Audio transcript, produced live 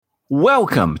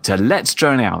Welcome to Let's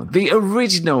Drone Out, the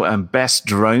original and best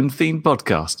drone-themed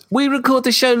podcast. We record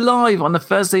the show live on a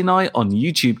Thursday night on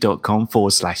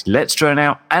youtube.com/Let's Drone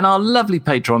Out, and our lovely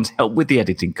patrons help with the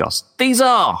editing costs. These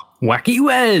are Wacky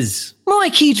Wes,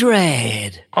 Mikey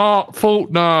Dread, Art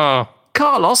Faulkner,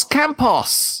 Carlos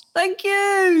Campos. Thank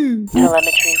you.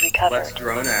 Telemetry recovered. Let's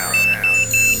Drone Out.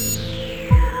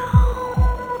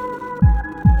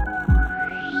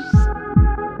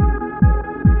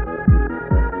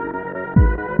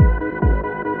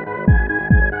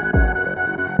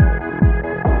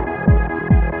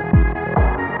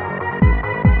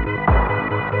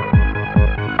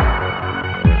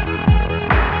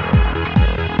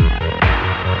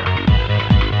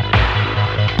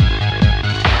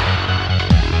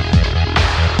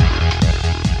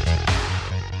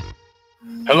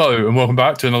 Hello and welcome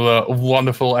back to another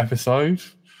wonderful episode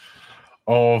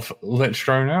of Let's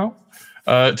Drone Out.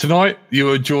 Tonight you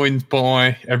are joined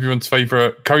by everyone's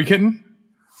favourite Curry Kitten.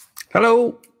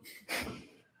 Hello.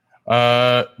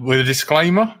 With a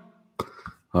disclaimer.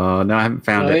 Oh, no, I haven't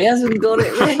found it. He hasn't got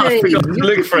it ready.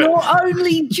 Look for it. Your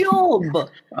only job.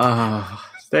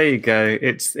 There you go.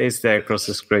 It's there across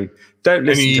the screen. Don't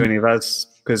listen to any of us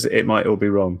because it might all be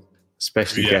wrong,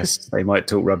 especially guests. They might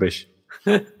talk rubbish.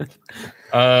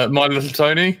 My Little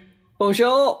Tony.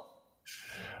 Bonjour.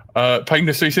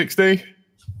 Painter 360.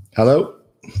 Hello.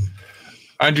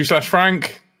 Andrew /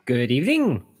 Frank. good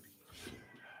evening.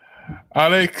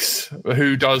 Alex,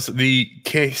 who does the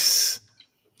KISS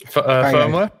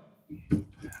firmware.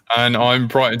 And I'm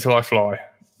Bright Until I Fly.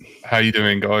 How you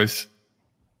doing, guys?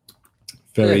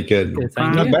 Very good.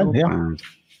 Thank Not you. bad, yeah.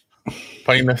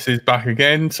 Painless is back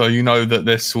again, so you know that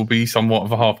this will be somewhat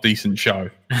of a half-decent show.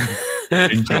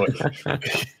 Enjoy.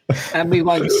 And we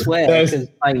won't swear because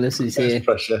Payless is here.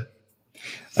 Pressure.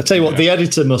 I tell you what, the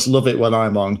editor must love it when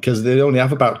I'm on because they only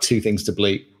have about 2 things to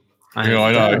bleep. I Yeah,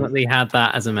 I know. definitely had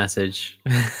that as a message.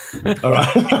 All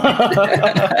right.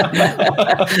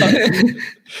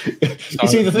 You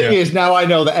see, the thing is, now I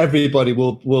know that everybody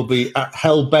will be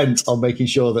hell bent on making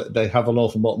sure that they have an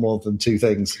awful lot more than 2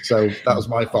 things. So that was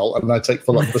my fault, and I take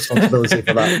full responsibility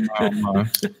for that. Oh, no.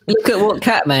 Look at what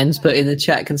Catman's put in the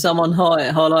chat. Can someone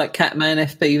highlight Catman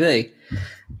FPV?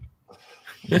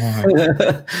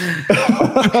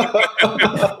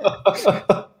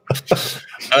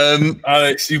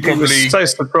 Alex, you I probably was so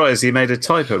surprised he made a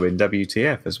typo in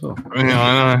WTF as well.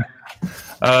 Yeah,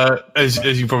 I know. As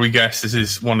you probably guessed, this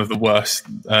is one of the worst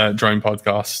drone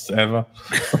podcasts ever.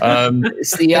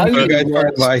 It's the only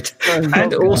one. Right.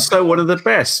 And also one of the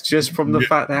best, just from the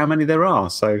fact that how many there are.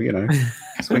 So, it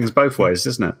swings both ways,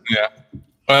 doesn't it? Yeah.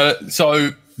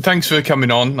 So thanks for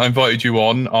coming on. I invited you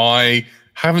on. I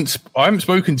haven't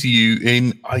spoken to you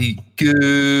in a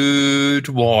good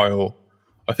while.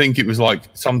 I think it was like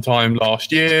sometime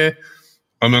last year,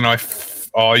 and then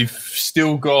I've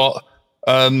still got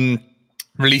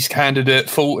release candidate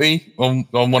 40 on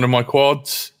one of my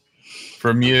quads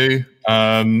from you,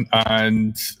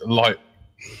 and like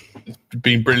it's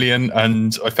been brilliant.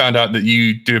 And I found out that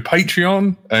you do a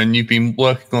Patreon and you've been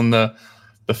working on the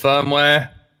firmware,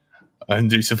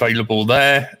 and it's available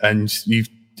there. And you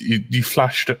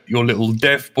flashed your little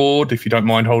dev board, if you don't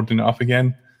mind holding it up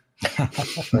again.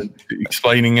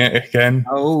 Explaining it again.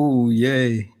 Oh,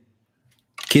 yay.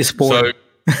 Kiss board.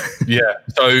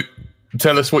 So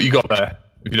tell us what you got there,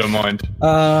 if you don't mind.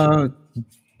 Well,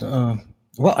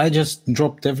 I just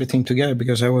dropped everything together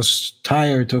because I was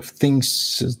tired of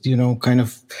things, kind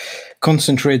of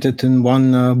concentrated in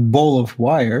one ball of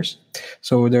wires.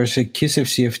 So there's a KISS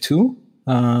FCF2,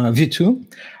 V2,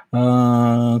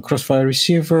 Crossfire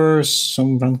receivers,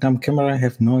 some runcam camera, I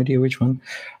have no idea which one,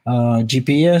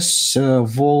 GPS,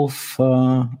 Wolf,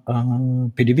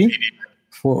 PDB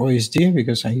for OSD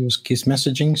because I use KISS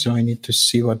messaging, so I need to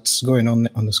see what's going on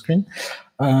the screen.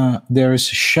 There is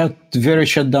very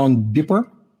shut down beeper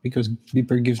because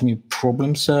beeper gives me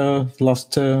problems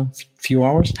last few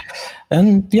hours.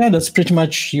 And yeah, that's pretty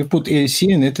much, you put AAC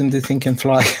in it and the thing can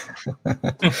fly.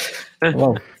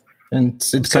 Well, and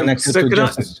it's connected to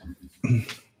just...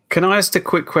 Can I ask a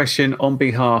quick question on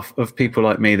behalf of people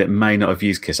like me that may not have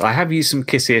used KISS? I have used some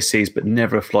KISS ESCs, but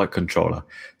never a flight controller.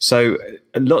 So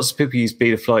lots of people use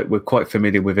Betaflight. We're quite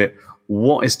familiar with it.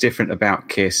 What is different about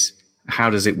KISS? How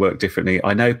does it work differently?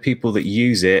 I know people that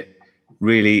use it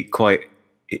really quite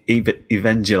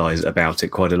evangelize about it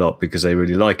quite a lot because they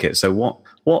really like it. So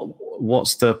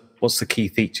what's the key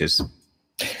features?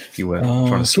 If you were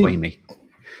trying to sway me.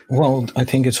 Well, I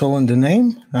think it's all in the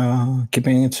name,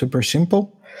 keeping it super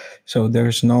simple. So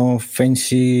there's no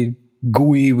fancy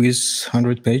GUI with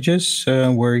 100 pages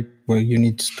where where you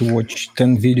need to watch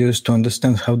 10 videos to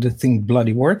understand how the thing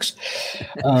bloody works.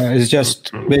 It's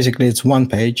just basically it's one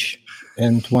page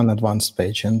and one advanced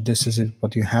page, and this is it,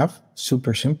 what you have.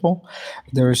 Super simple.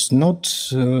 There's not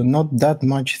that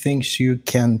much things you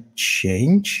can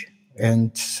change,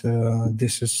 and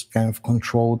this is kind of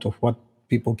controlled of what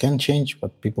people can change,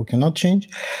 what people cannot change.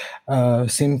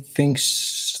 Same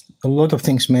things, a lot of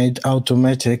things made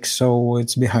automatic, so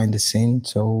it's behind the scene,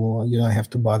 so you don't have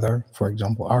to bother. For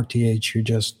example,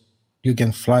 RTH, you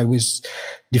can fly with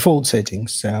default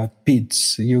settings.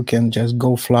 PIDs, you can just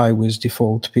go fly with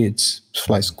default PIDs. It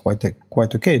flies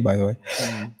quite okay, by the way.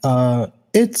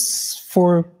 It's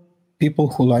for people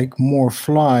who like more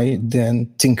fly than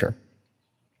tinker.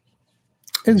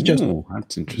 It's just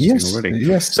that's interesting already.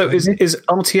 Yes. So is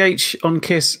RTH on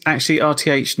KISS actually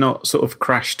RTH not sort of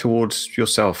crash towards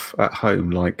yourself at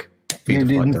home like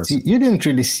Betaflight does? You didn't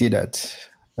really see that.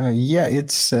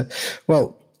 It's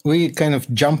well, we kind of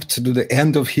jumped to the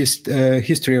end of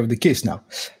history of the KISS now.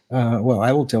 Well,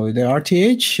 I will tell you the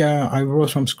RTH. I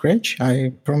wrote from scratch.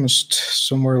 I promised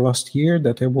somewhere last year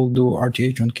that I will do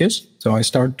RTH on KISS. So I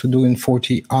started to do in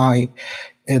 40i,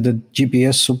 added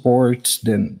GPS support,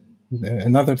 then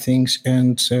and other things.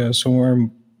 And somewhere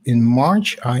in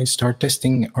March, I start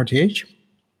testing RTH.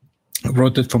 I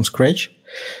wrote it from scratch.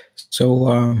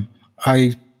 So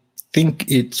I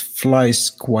think it flies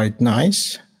quite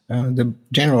nice. The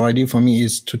general idea for me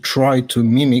is to try to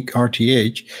mimic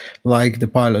RTH like the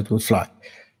pilot would fly.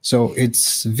 So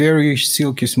it's very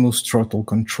silky smooth throttle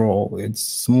control. It's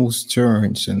smooth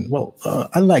turns. And well,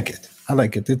 I like it.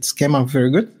 It's came out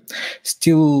very good.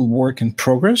 Still work in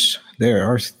progress. There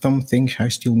are some things I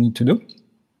still need to do.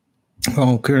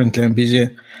 Well, currently I'm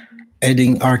busy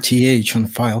adding RTH on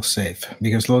file save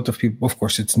because a lot of people, of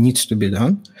course, it needs to be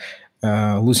done.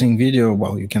 Losing video,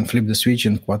 well, you can flip the switch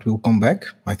and quad will come back.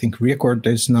 I think record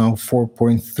is now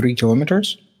 4.3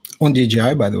 kilometers on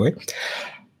DJI, by the way.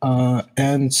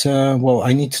 Well,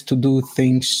 I need to do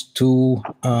things to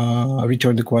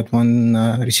return the Quad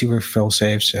 1 receiver fail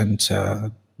safes, and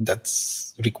that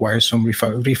requires some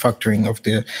refactoring of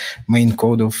the main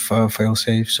code of fail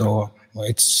safe. So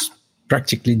it's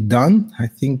practically done. I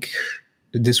think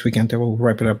this weekend I will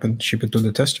wrap it up and ship it to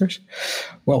the testers.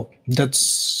 Well,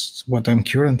 that's what I'm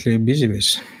currently busy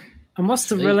with. And what's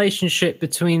the relationship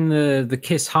between the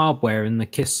KISS hardware and the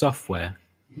KISS software?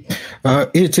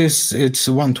 It's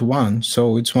one-to-one,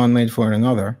 so it's one made for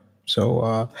another.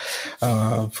 So,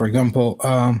 for example,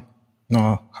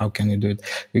 no, how can you do it?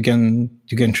 You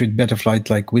can treat Betaflight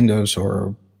like Windows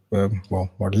or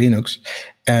Linux,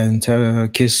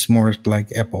 and KISS more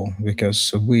like Apple,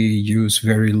 because we use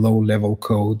very low-level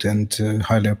code and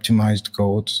highly optimized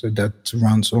code that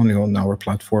runs only on our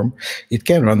platform. It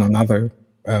can run on other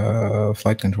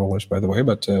flight controllers, by the way,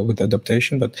 but with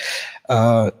adaptation. But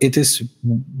it is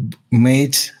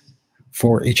made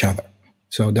for each other,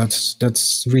 so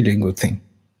that's really a good thing.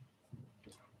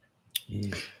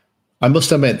 I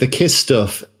must admit, the KISS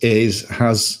stuff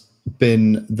has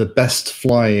been the best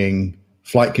flying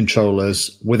flight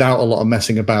controllers without a lot of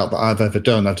messing about that I've ever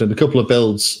done. I've done a couple of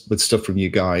builds with stuff from you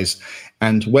guys,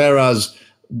 and whereas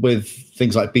with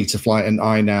things like Betaflight and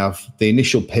iNav, the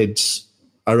initial PIDs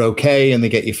are okay and they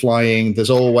get you flying,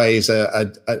 there's always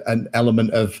an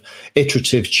element of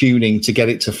iterative tuning to get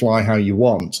it to fly how you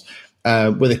want.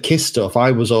 With the KISS stuff,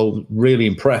 I was all really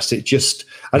impressed. It just,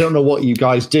 I don't know what you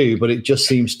guys do, but it just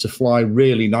seems to fly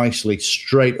really nicely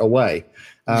straight away.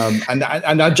 And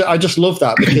I just love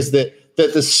that, because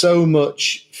there's so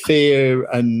much fear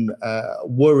and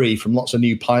worry from lots of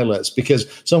new pilots, because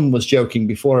someone was joking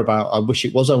before about, I wish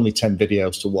it was only 10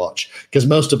 videos to watch, because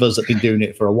most of us have been doing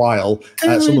it for a while.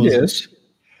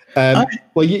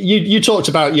 Well, you talked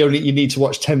about you need to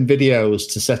watch 10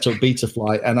 videos to set up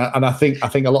Betaflight, and I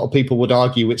think a lot of people would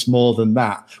argue it's more than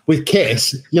that. With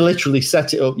KISS, you literally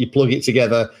set it up, you plug it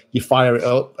together, you fire it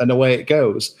up, and away it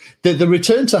goes. The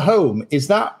return to home, is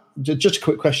that, just a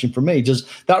quick question from me, does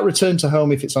that return to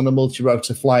home, if it's on a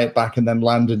multi-rotor, fly it back and then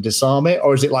land and disarm it,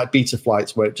 or is it like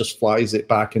Betaflights where it just flies it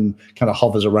back and kind of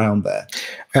hovers around there?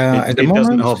 It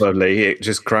doesn't hover, Lee. It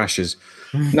just crashes.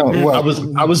 No, well,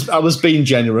 I was being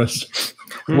generous.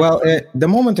 Well, the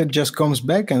moment it just comes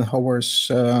back and hovers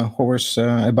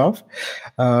above,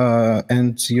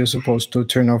 and you're supposed to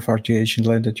turn off RTH and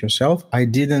land it yourself. I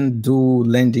didn't do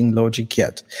landing logic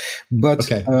yet, but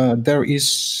there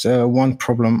is one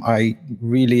problem I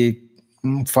really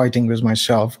am fighting with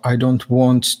myself. I don't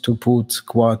want to put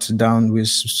quad down with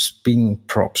spinning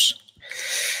props.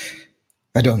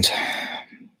 I don't.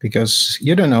 because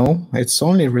you don't know. It's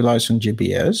only relies on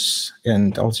GPS,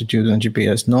 and altitude on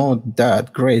GPS not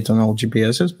that great on all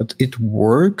GPSs, but it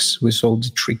works with all the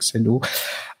tricks I do.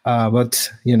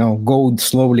 But go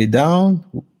slowly down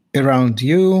around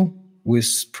you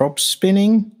with props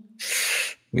spinning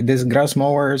with this grass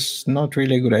mower is not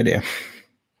really a good idea.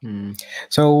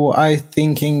 So I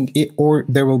thinking or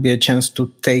there will be a chance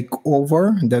to take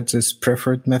over. That is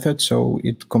preferred method. So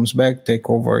it comes back, take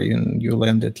over, and you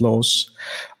land at lows,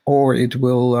 or it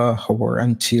will hover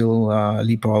until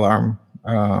LiPo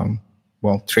alarm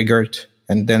triggered,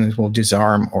 and then it will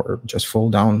disarm or just fall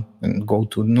down and go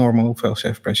to normal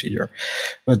fail-safe procedure.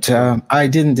 But I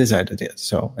didn't decide it yet.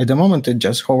 So at the moment it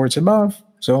just hovers above,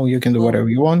 so you can do whatever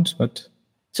you want. But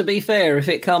to be fair, if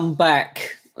it come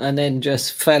back and then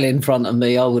just fell in front of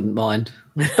me, I wouldn't mind.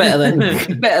 Better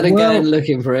than going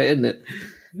looking for it, isn't it?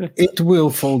 It will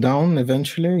fall down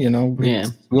eventually,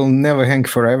 It will never hang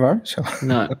forever. So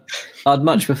no, I'd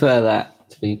much prefer that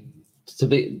to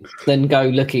be than go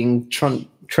looking,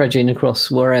 trudging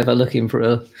across wherever looking for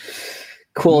a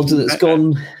quad that's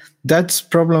gone. That's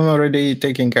problem already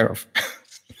taken care of.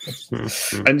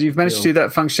 And you've managed to do that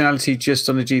functionality just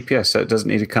on a GPS, so it doesn't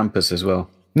need a compass as well.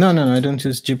 No, I don't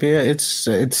use GPS.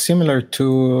 It's similar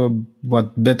to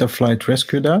what Betaflight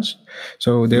Rescue does.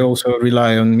 So they also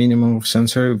rely on minimum of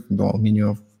sensor. Well,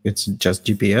 it's just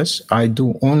GPS. I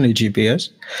do only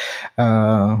GPS.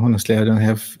 Honestly, I don't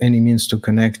have any means to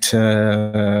connect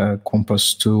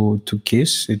compass to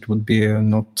KISS. It would be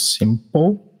not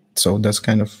simple. So that's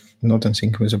kind of not in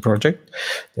sync with the project.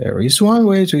 There is one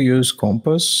way to use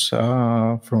compass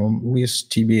with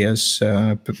GPS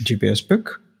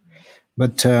PUC.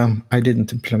 But I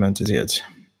didn't implement it yet.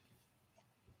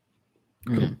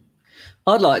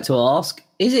 I'd like to ask,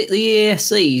 is it the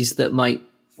ESCs that make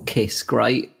KISS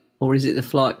great, or is it the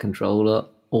flight controller,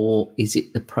 or is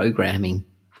it the programming?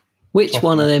 Which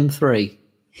one of them three?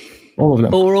 All of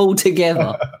them. Or all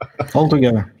together? All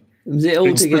together. Is it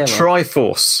all together? It's the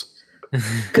Triforce.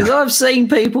 Because I've seen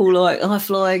people I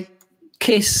fly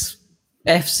KISS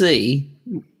FC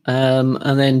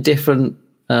and then different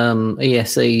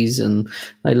ESCs, and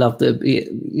they love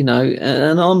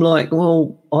and I'm like,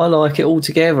 well, I like it all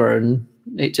together, and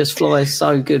it just flies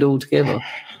so good all together.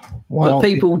 Well, but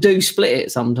people do split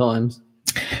it sometimes.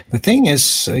 The thing is,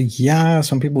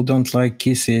 some people don't like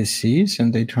KISS ESCs,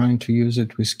 and they're trying to use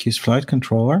it with KISS Flight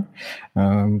Controller,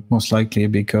 most likely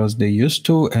because they used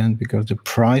to, and because the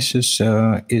price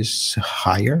is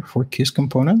higher for KISS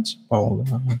components. Well,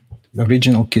 the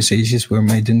original KISS ESCs were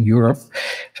made in Europe,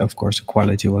 so of course the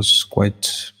quality was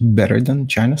quite better than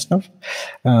China stuff.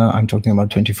 I'm talking about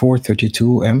 24,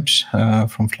 32 amps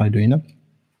from Flyduino.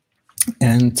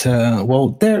 And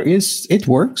it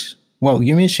works. Well,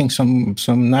 you're missing some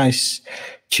nice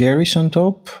cherries on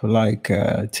top, like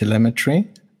telemetry,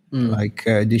 like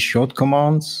the short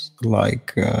commands,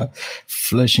 like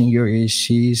flashing your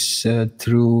ACs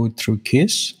through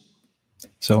KISS.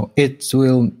 So it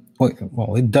will.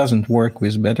 Well, it doesn't work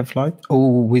with Betaflight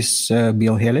or with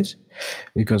BL-Helice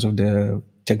because of the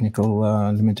technical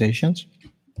limitations.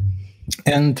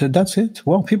 And that's it.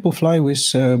 Well, people fly with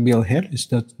BL-Helice.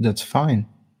 That's fine.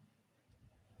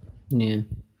 Yeah.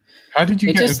 How did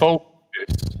you get involved with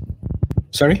this?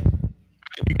 Sorry? How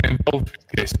did you get involved with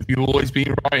this? Have you always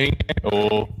been writing it,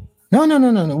 or? No.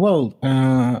 Well,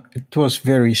 it was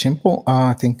very simple.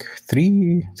 I think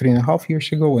 3.5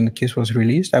 years ago when the KISS was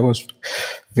released, I was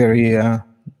very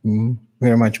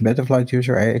much Betaflight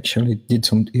user. I actually did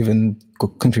some even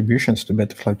contributions to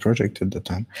Betaflight project at the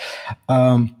time.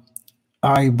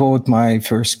 I bought my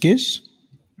first KISS.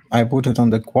 I bought it on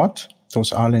the quad. It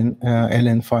was LN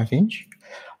 5-inch.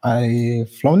 I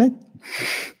flown it.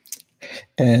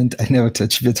 And I never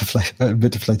touched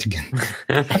Betaflight again.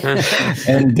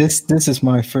 And this is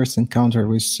my first encounter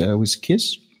with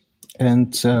KISS.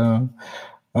 And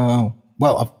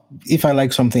if I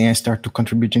like something, I start to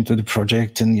contributing to the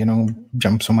project and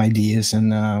jump some ideas.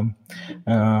 And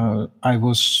I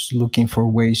was looking for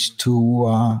ways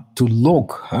to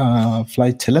log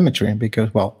flight telemetry because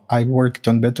I worked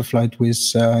on Betaflight with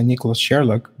Nicholas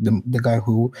Sherlock, the guy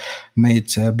who made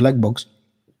Blackbox.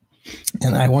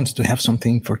 And I wanted to have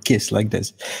something for KISS like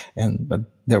this, but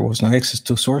there was no access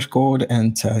to source code,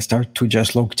 and I started to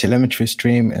just log telemetry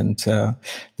stream. And the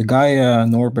guy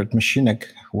Norbert Maschinek,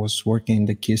 who was working in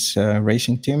the KISS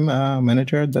racing team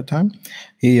manager at that time,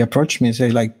 he approached me and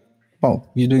said, like, "Well,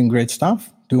 you're doing great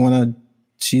stuff. Do you want to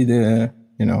see the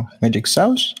magic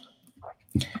sauce?"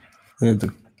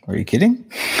 Are you kidding?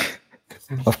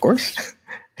 Of course.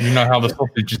 You know how the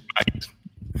sausage is made.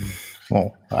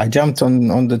 Well, I jumped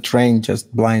on the train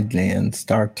just blindly and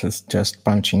started just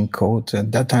punching code.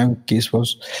 At that time, KISS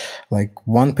was like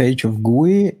one page of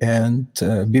GUI, and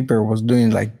Beeper was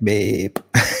doing like beep.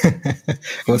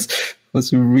 was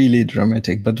really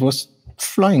dramatic, but was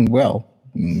flying well.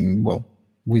 Well,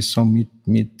 with some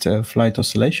mid-flight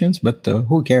oscillations, but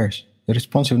who cares? The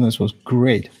responsiveness was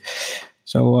great.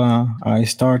 So I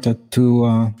started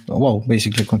to,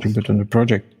 basically contribute on the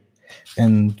project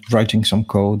and writing some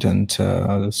code and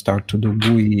start to do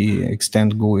GUI,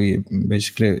 extend GUI,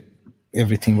 basically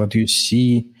everything what you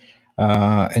see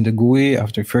in the GUI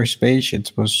after first page.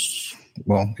 It was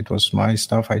my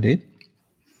stuff I did.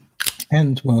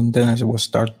 And then I was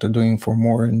started doing for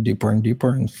more and deeper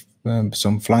and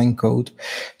some flying code,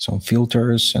 some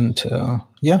filters, and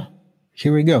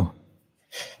here we go.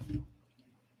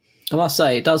 I must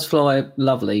say, it does fly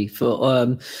lovely.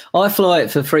 I fly it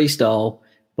for freestyle,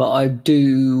 but I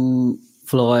do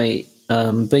fly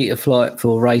beta flight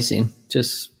for racing.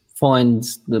 Just find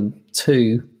the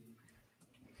two.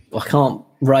 I can't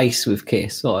race with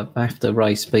KISS, so I have to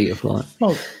race beta flight.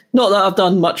 Oh. Not that I've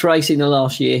done much racing the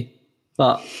last year,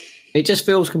 but it just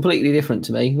feels completely different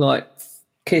to me. Like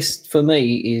KISS for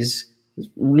me is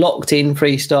locked in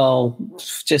freestyle,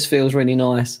 just feels really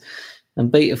nice. And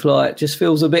beta flight just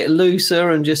feels a bit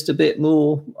looser and just a bit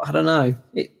more, I don't know.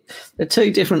 They're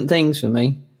two different things for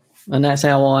me. And that's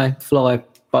how I fly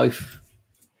both.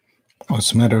 Well,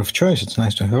 it's a matter of choice. It's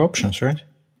nice to have options, right?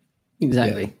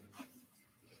 Exactly.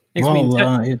 It's I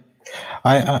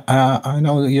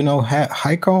know,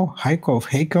 Heiko of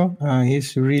Heiko.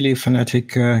 He's really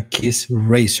fanatic KISS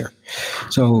racer.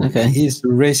 So he's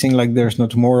racing like there's no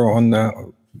tomorrow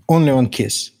only on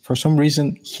KISS. For some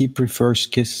reason, he prefers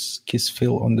KISS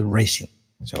feel on the racing.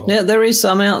 So yeah, there is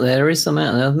some out there.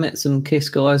 I've met some KISS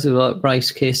guys who like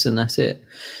race KISS and that's it.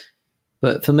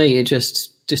 But for me, it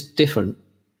just different.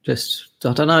 Just,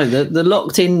 I don't know, the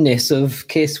locked-inness of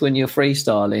KISS when you're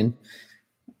freestyling,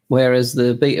 whereas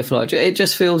the beta flight, it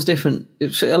just feels different.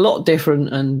 It's a lot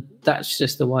different, and that's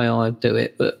just the way I do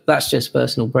it. But that's just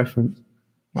personal preference.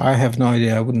 I have no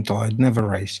idea. I wouldn't tell. I'd never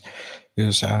race.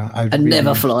 Because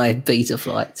never fly beta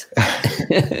flight.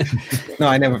 No,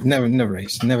 I never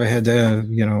raced. Never had a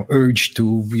urge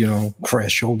to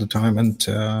crash all the time and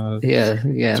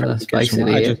that's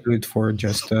basically I just do it for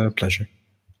just pleasure.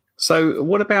 So,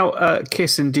 what about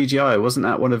KISS and DJI? Wasn't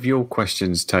that one of your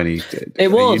questions, Tony?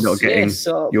 It was. Are you not getting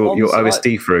your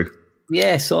OSD through?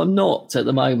 Yes, I'm not at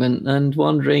the moment, and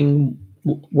wondering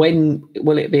when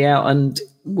will it be out and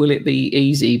will it be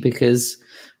easy? Because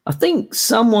I think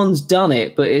someone's done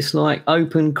it, but it's like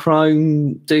open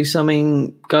Chrome, do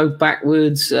something, go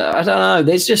backwards. I don't know.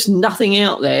 There's just nothing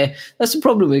out there. That's the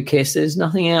problem with KISS. There's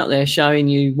nothing out there showing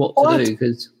you what to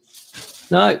do.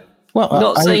 Not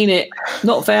seen it,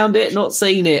 not found it, not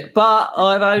seen it. But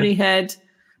I've only had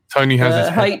Tony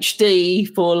has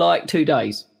HD for like 2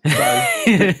 days.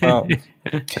 So.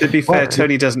 To be fair,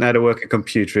 Tony doesn't know how to work a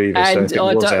computer either, so if it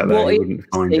was out there, he wouldn't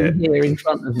find it. Here in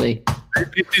front of me.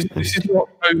 This is what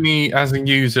Tony as a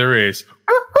user is.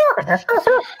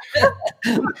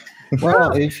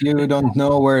 Well, if you don't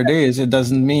know where it is, it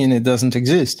doesn't mean it doesn't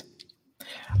exist.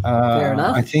 Fair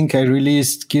enough. I think I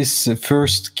released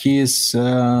first KISS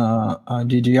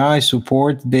DJI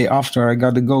support day after I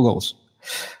got the goggles.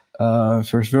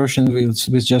 First version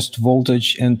with just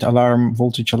voltage alarm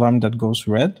that goes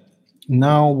red.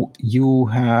 Now you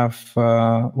have,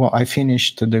 I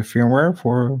finished the firmware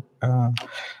for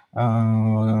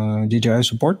DJI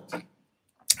support.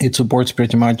 It supports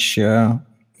pretty much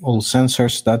all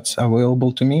sensors that's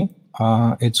available to me.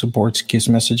 It supports KISS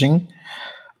messaging.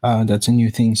 That's a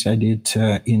new thing I did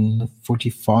in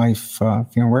 45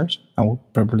 firmwares. I will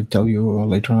probably tell you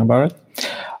later on about it.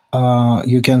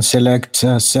 You can select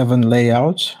 7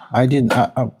 layouts. I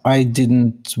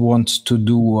didn't want to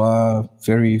do a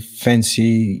very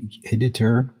fancy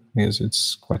editor because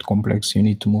it's quite complex. You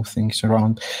need to move things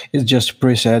around. It's just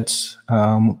presets.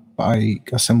 I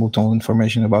assembled all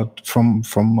information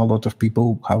from a lot of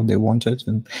people how they want it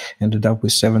and ended up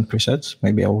with 7 presets.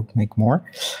 Maybe I will make more.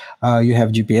 You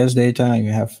have GPS data.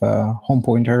 You have home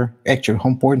pointer. Actually,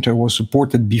 home pointer was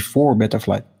supported before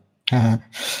Betaflight.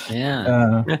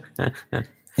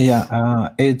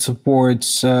 It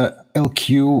supports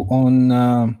LQ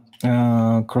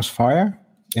on Crossfire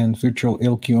and virtual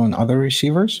LQ on other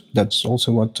receivers. That's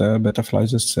also what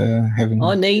Betaflight is having.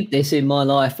 I need this in my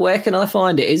life. Where can I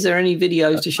find it? Is there any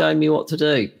videos to show me what to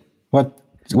do?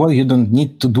 Well, you don't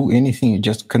need to do anything. You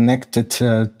just connect it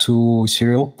to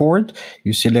serial port.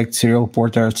 You select serial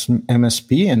port as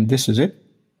MSP, and this is it.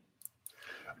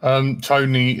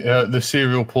 Tony, the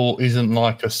serial port isn't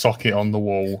like a socket on the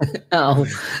wall. Oh,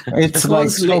 It's like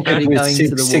one's literally socket with going to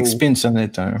the six wall. pins on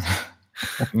it.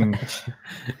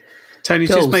 Tony,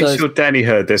 Cool, just make so- sure Danny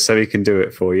heard this so he can do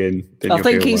it for you. And then I you'll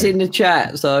think be he's all in the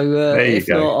chat, so you if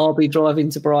go. not, I'll be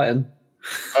driving to Brighton.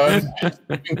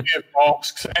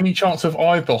 Asks, any chance of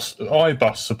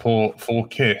iBus support for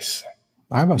KISS?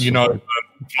 I was. You know,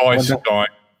 Fly What the- Sky,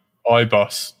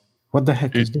 iBus. What the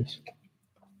heck is this?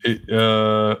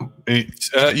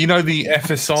 It's you know the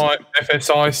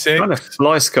FSI 6. Kind of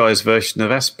Fly Sky's version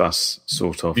of S-Bus,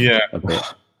 sort of. Yeah. A bit.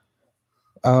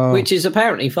 Which is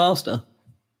apparently faster.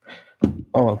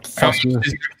 Oh, How faster. much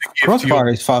is it going to give to Crossfire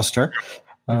your- is faster.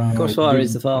 Crossfire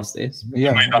is the fastest.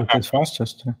 Yeah, it's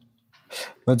fastest.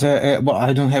 But well,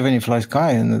 I don't have any Fly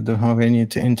Sky, and I don't have any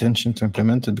intention to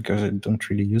implement it because I don't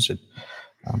really use it.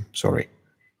 Sorry.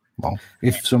 Well,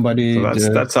 if somebody,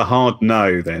 So that's a hard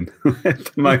no then. At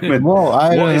the moment, well, I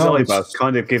what don't is know. iBus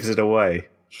kind of gives it away.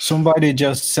 Somebody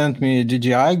just sent me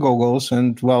DJI goggles,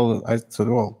 and well, I thought,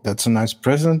 well, that's a nice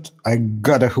present. I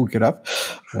gotta hook it up,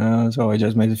 so I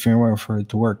just made the firmware for it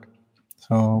to work.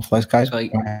 So Fly Sky,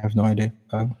 Sweet. I have no idea.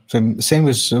 Same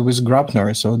with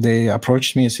Grapnor. So they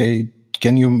approached me and say,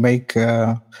 "Can you make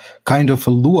kind of a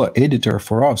Lua editor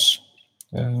for us?"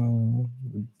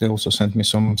 They also sent me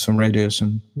some radios,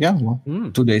 and yeah, well,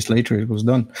 2 days later it was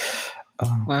done.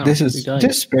 Wow, This 2 is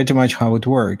days. pretty much how it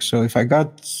works. So if I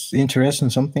got interest in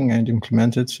something, I'd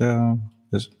implement it. I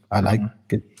like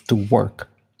it to work.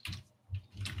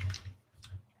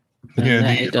 Yeah,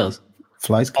 Yeah, it does.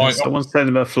 Fly Sky. Someone sent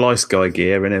him a Fly Sky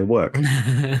gear and it worked.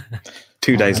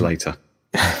 2 days later.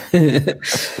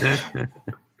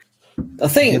 I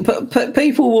think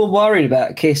people were worried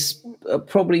about KISS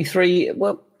probably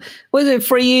was it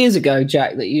 3 years ago,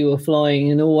 Jack, that you were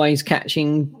flying and always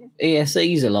catching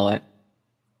ESCs alight?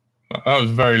 That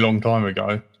was a very long time ago.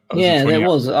 That was Yeah, a 20 there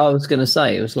was. I was going to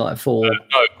say it was like four, No,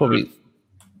 probably.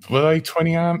 were they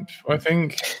 20 amp? I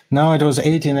think. No, it was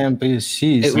 18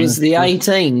 MPCs. It was the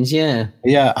 18s, yeah.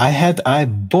 Yeah, I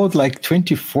bought like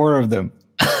 24 of them.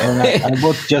 And I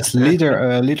bought just a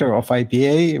liter of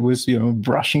IPA. It was,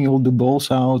 brushing all the balls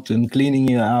out and cleaning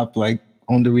it up like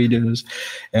on the videos.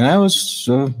 And I was,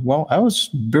 I was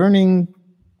burning,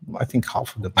 I think,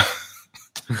 half of them.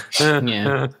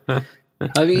 Yeah.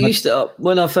 I used to,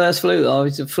 when I first flew, I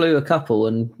flew a couple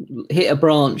and hit a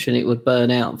branch and it would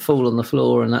burn out, fall on the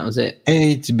floor, and that was it.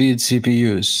 8-bit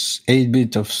CPUs,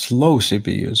 8-bit of slow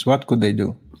CPUs. What could they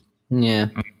do? Yeah.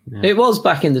 It was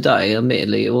back in the day,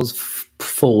 admittedly. It was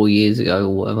 4 years ago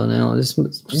or whatever now. There's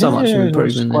so much It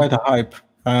was improvement. quite a hype.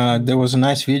 There was a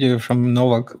nice video from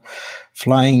Novak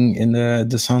flying in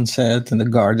the sunset in the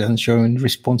garden, showing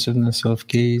responsiveness of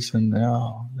keys, and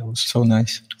that was so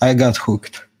nice. I got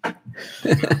hooked. Well,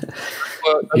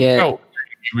 they Yeah. felt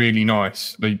really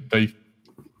nice. They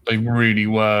really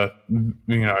were,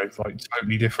 like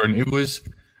totally different. It was,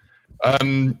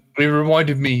 it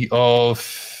reminded me of,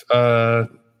 what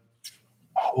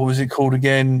was it called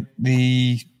again?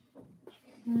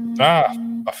 I've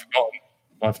forgotten.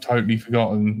 I've totally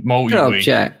forgotten.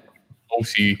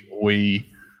 Multi-Wii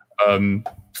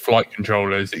flight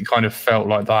controllers. It kind of felt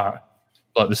like that,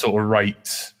 like the sort of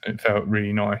rates. It felt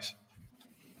really nice.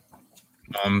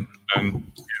 And I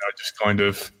just kind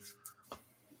of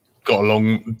got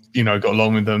along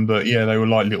with them. But yeah, they were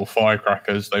like little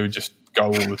firecrackers. They would just go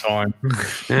all the time.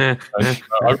 I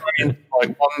ran into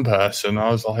like one person. I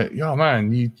was like, "Yeah,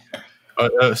 man, you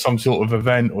at some sort of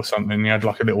event or something. He had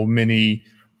like a little mini,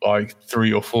 like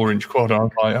 3 or 4 inch quad." I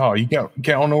was like, "Oh, you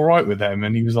get on all right with them?"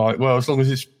 And he was like, "Well, as long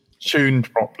as it's tuned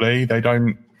properly, they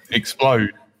don't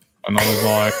explode." And I was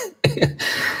like,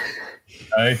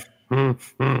 "Okay." Right.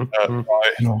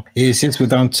 No, since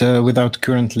without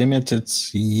current limit,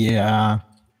 it's Didn't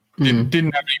have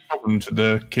any problems with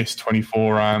the KISS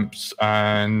 24 amps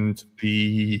and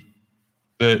the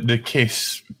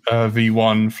KISS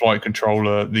V1 flight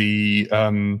controller. The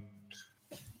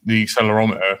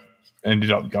accelerometer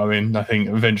ended up going. I think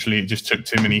eventually it just took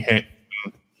too many hits.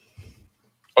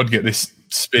 I'd get this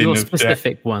spin Your of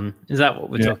specific one. Is that what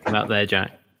we're talking about there,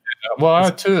 Jack? Well, I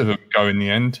had 2 of them go in the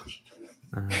end.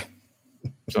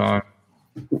 So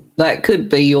That could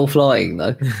be your flying,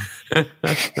 though.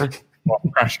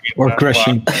 crashing or into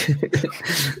crashing.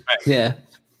 Yeah.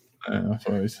 I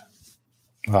suppose.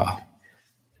 Wow.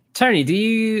 Tony, do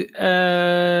you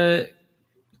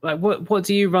what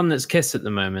do you run that's KISS at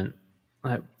the moment?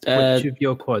 Like which of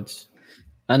your quads?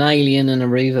 An Alien and a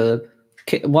Reverb.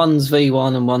 One's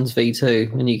V1 and one's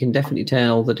V2, and you can definitely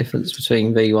tell the difference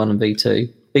between V1 and V2.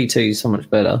 V2 is so much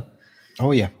better.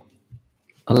 Oh yeah.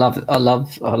 I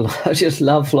just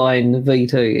love flying the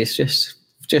V2. It's just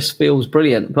just feels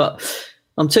brilliant. But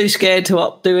I'm too scared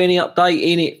to do any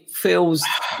updating. It feels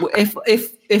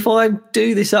if I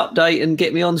do this update and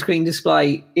get me on-screen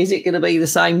display, is it going to be the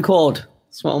same quad?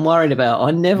 That's what I'm worried about.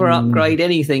 I never upgrade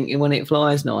anything when it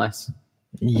flies nice.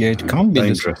 Yeah, it can't be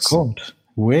Dangerous. this cold.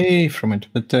 Way from it,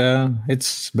 but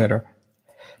it's better.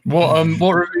 What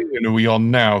revision are we on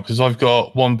now? Because I've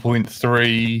got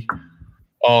 1.3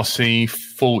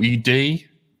 RC40D.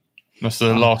 That's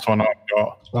the last one I've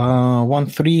got.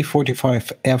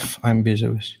 1345F. I'm busy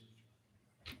with.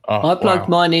 Oh, I plugged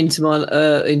mine into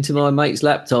my mate's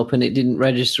laptop and it didn't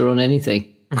register on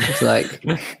anything. It's like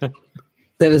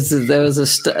there was a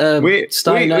stone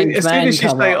named as soon man as you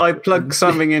come say up. I plug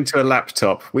something into a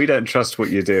laptop, we don't trust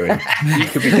what you're doing. You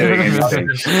could be doing anything.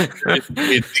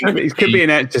 It could be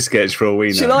an Etch-a-Sketch for all we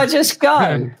know. Should I just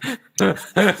go? There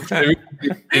is this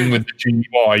thing with the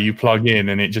GUI you plug in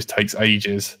and it just takes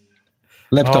ages.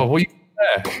 Laptop. Oh, what are you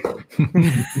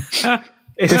doing there?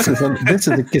 This is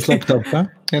the KISS laptop, huh?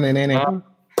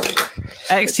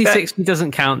 XT60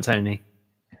 doesn't count, Tony.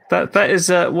 That is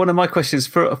one of my questions.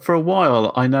 For a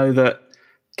while, I know that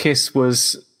KISS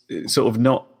was sort of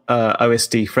not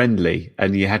OSD friendly,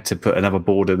 and you had to put another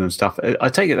board in and stuff. I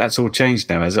take it that's all changed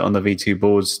now. Is it on the V2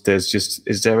 boards?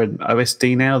 Is there an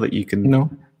OSD now that you can? No.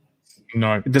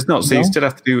 There's not. So you still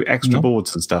have to do extra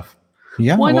boards and stuff.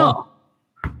 Yeah. Why not?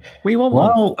 We want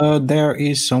one. Well, there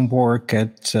is some work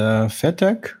at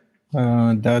FedTech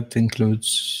that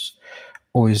includes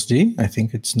OSD. I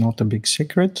think it's not a big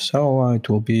secret, so it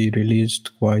will be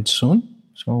released quite soon.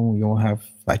 So you'll have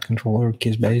flight controller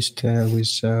KISS based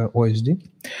with OSD.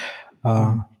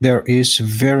 There is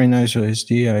very nice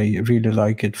OSD. I really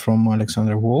like it from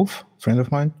Alexander Wolf, friend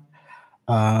of mine.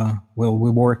 Well,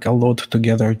 we work a lot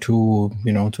together to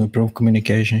improve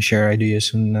communication, share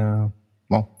ideas, and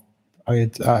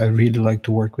I really like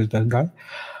to work with that guy.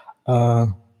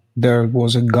 There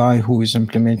was a guy who is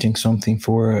implementing something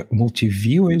for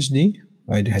multi-view OSD.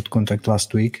 I had contact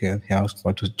last week. He asked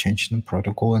how to change the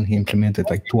protocol, and he implemented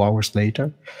like 2 hours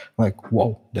later. Like,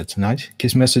 whoa, that's nice.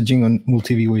 KISS messaging on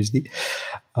multi-view OSD.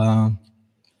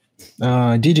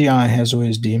 DJI has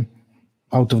OSD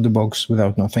out of the box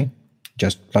without nothing,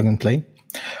 just plug and play.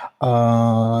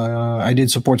 I did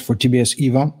support for TBS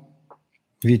EVA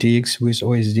VTX with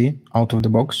OSD out of the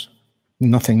box.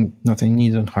 Nothing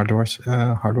needed on hardware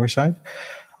side.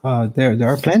 There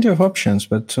are plenty of options,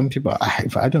 but some people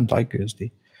I don't like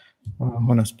OSD.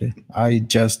 Honestly, I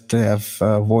just have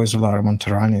voice alarm on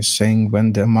Taranis saying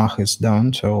when the Mach is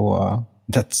down. So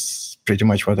that's pretty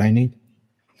much what I need.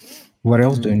 What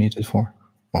else do you need it for?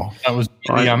 Well, That was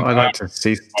I like to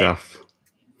see stuff.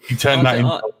 You turn that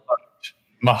into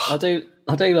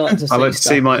I do like to see I like to see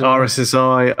stuff my as well.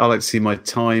 RSSI. I like to see my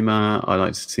timer. I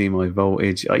like to see my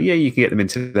voltage. Yeah, you can get them in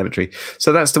telemetry.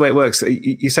 So that's the way it works.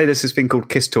 You say there's this thing called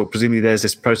KISS Talk. Presumably there's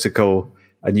this protocol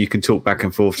and you can talk back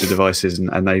and forth to devices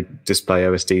and they display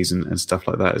OSDs and stuff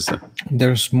like that, is there?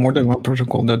 there's more than one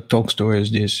protocol that talks to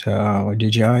OSDs.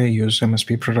 DJI use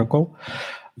MSP protocol.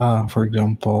 For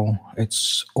example,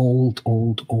 it's old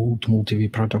multi-V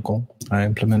protocol. I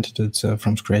implemented it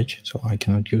from scratch, so I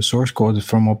cannot use source code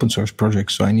from open source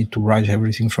projects. So I need to write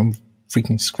everything from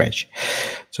freaking scratch.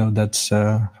 So that's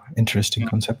interesting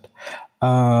concept.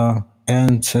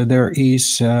 And there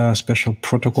is a special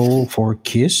protocol for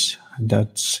KISS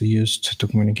that's used to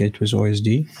communicate with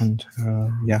OSD. And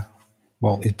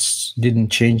it didn't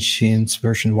change since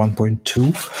version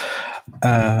 1.2.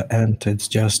 And it's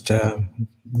just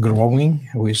growing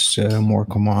with more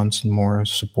commands and more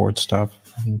support stuff.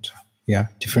 And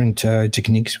different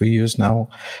techniques we use now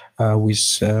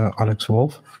with Alex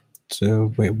Wolf. It's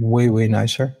way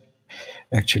nicer.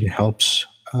 Actually helps.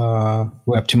 We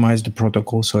optimize the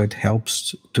protocol so it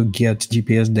helps to get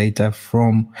GPS data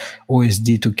from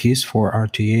OSD to KISS for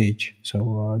RTH.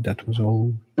 So that was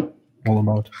all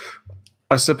about.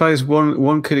 I suppose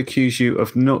one could accuse you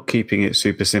of not keeping it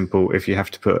super simple if you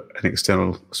have to put an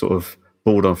external sort of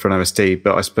board on for an OSD,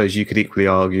 but I suppose you could equally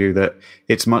argue that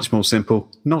it's much more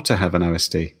simple not to have an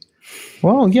OSD.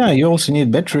 Well, yeah, you also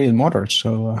need battery and motors,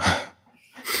 so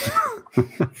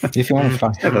if you want to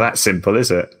fly. Never that simple,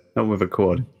 is it? Not with a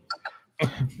quad.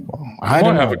 I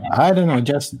don't know.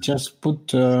 Just put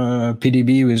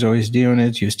PDB with OSD on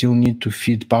it. You still need to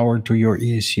feed power to your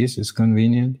ESCs. It's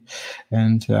convenient,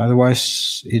 and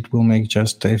otherwise it will make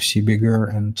just FC bigger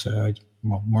and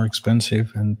more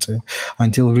expensive. And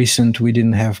until recent, we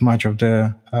didn't have much of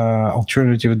the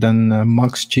alternative than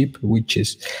Max chip, which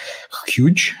is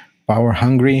huge, power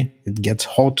hungry. It gets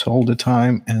hot all the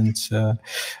time, and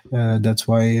that's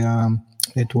why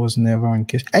It was never on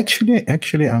KISS.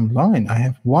 Actually, I'm lying. I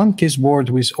have one KISS board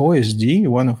with OSD,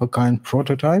 one of a kind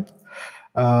prototype.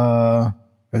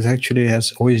 It actually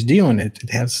has OSD on it. It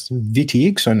has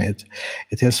VTX on it.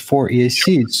 It has 4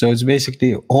 ESCs. So it's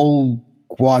basically all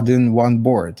quad in one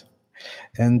board.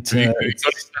 And you got it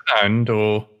stand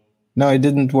or? No, it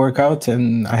didn't work out,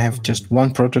 and I have just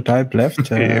one prototype left.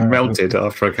 It melted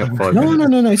after a couple 5 minutes.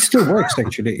 No. It still works,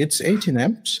 actually. It's 18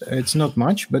 amps. It's not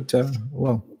much, but,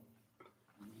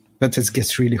 but it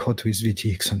gets really hot with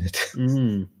VTX on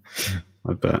it.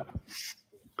 I bet.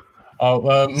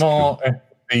 Mark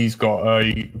FB's got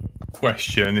a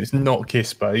question. It's not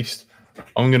KISS-based.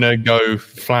 I'm going to go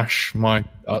flash my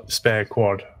spare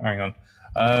quad. Hang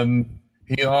on.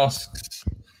 He asks...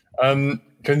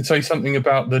 can you say something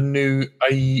about the new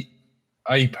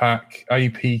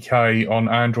APK on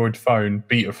Android phone,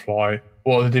 Betafly?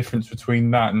 What are the difference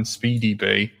between that and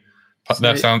SpeedyBee?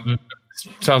 That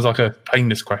sounds like a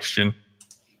painless question.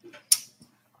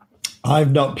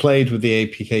 I've not played with the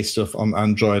APK stuff on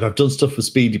Android. I've done stuff with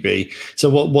SpeedyBee. So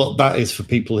what that is, for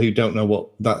people who don't know what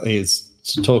that is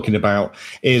talking about,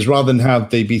 is rather than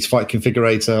have the Betaflight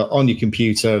configurator on your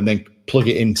computer and then plug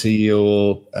it into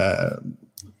your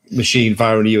machine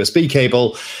via a USB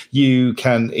cable, you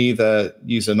can either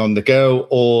use an on-the-go,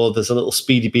 or there's a little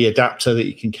SpeedyBee adapter that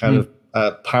you can kind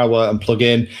of power and plug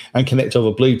in and connect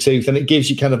over Bluetooth, and it gives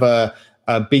you kind of a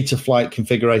Betaflight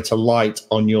configurator light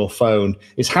on your phone.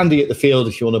 It's handy at the field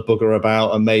if you want to bugger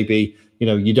about and maybe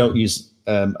you don't use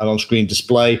an on-screen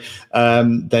display,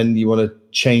 then you want to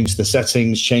change the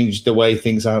settings, change the way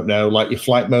things out now, like your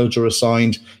flight modes are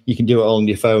assigned. You can do it all on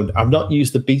your phone. I've not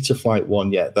used the Betaflight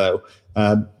one yet, though.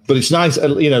 But it's nice,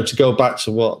 to go back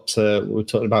to what we were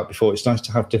talking about before. It's nice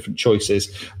to have different choices,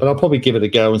 but I'll probably give it a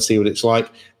go and see what it's like.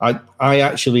 I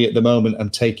actually, at the moment, am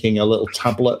taking a little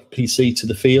tablet PC to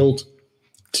the field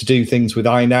to do things with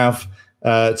iNav,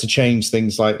 to change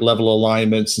things like level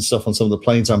alignments and stuff on some of the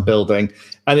planes I'm building.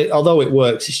 And although it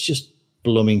works, it's just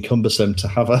blooming cumbersome to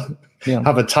have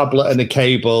a tablet and a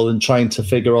cable and trying to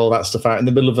figure all that stuff out in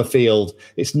the middle of a field.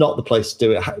 It's not the place to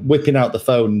do it. Whipping out the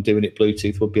phone and doing it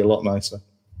Bluetooth would be a lot nicer.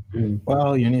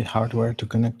 Well, you need hardware to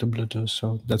connect to Bluetooth,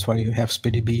 so that's why you have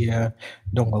SpeedyBee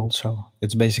dongle. So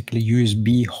it's basically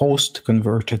USB host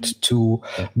converted to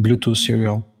Bluetooth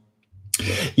serial.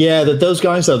 Yeah, those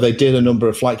guys, though, they did a number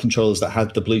of flight controllers that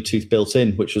had the Bluetooth built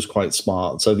in, which was quite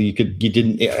smart. So you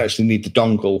didn't actually need the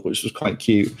dongle, which was quite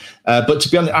cute. But to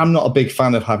be honest, I'm not a big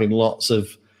fan of having lots of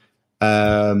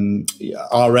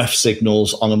RF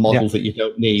signals on a model that you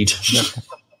don't need.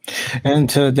 And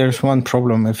there's one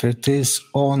problem. If it is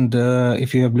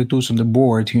if you have Bluetooth on the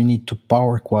board, you need to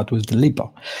power quad with the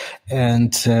LiPA,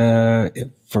 and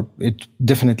it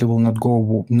definitely will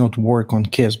not work on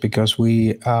KISS, because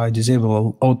we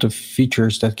disable a lot of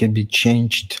features that can be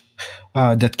changed,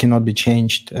 that cannot be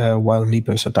changed while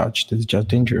LiPA is attached. It's just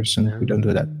dangerous, and we don't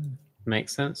do that.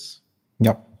 Makes sense.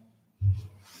 Yep.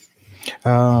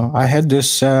 I had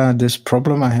this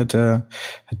problem. I had to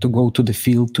go to the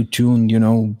field to tune,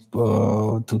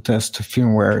 to test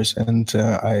firmwares, and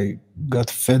I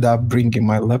got fed up bringing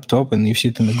my laptop. And you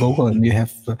sit in the Google, and you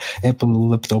have Apple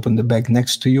laptop in the bag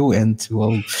next to you, and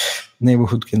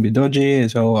neighborhood can be dodgy.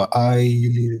 So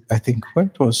I think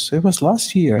it was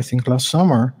last year. I think last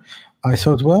summer, I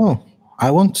thought, well, I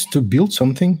want to build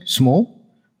something small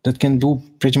that can do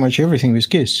pretty much everything with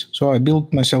KISS. So I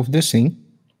built myself this thing.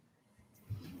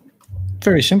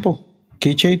 Very simple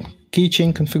keychain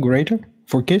configurator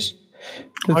for KISS.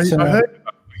 I heard about it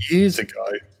years ago.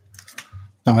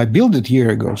 No, I built it a year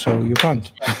ago, so you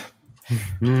can't.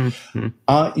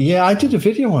 Yeah, I did a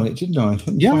video on it, didn't I?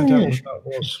 Find out what that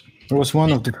was. It was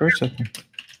one of the first, I think.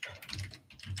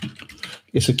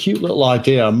 It's a cute little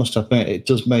idea, I must admit. It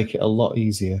does make it a lot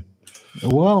easier.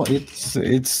 Well,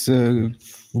 it's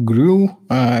grew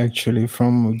actually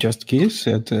from just KISS.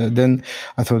 Then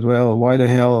I thought, well, why the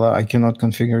hell I cannot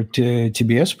configure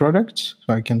TBS products?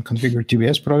 So I can configure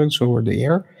TBS products over the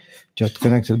air, just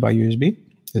connected by USB.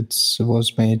 It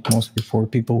was made mostly for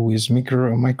people with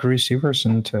micro receivers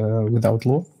and with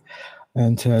outlaw.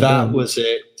 And that was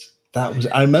it.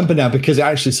 I remember now, because it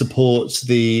actually supports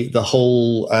the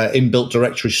whole inbuilt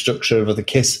directory structure of the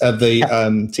KISS of the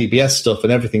TBS stuff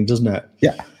and everything, doesn't it?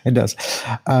 Yeah, it does.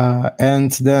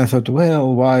 And then I thought,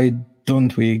 well, why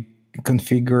don't we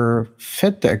configure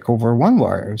FedTech over one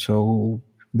wire? So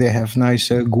they have nice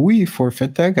GUI for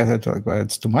FedTech. I thought, well,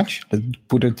 it's too much. Let's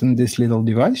put it in this little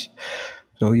device.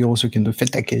 So you also can do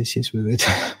FedTech cases with it.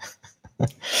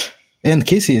 And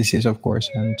KISS cases, of course.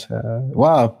 And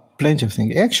wow, plenty of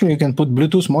things. Actually, you can put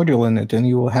Bluetooth module in it, and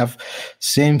you will have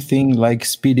same thing like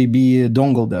SpeedyBee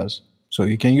dongle does. So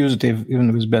you can use it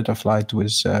even with Betaflight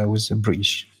with a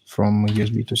bridge from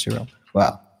USB to serial.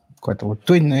 Wow, quite a lot.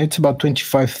 It's about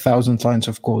 25,000 lines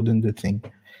of code in the thing.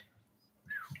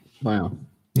 Wow.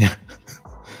 Yeah.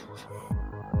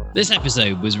 This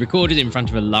episode was recorded in front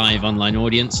of a live online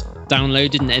audience,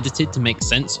 downloaded and edited to make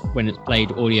sense when it's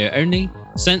played audio only,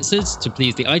 censored to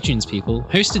please the iTunes people,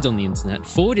 hosted on the internet,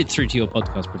 forwarded through to your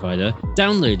podcast provider,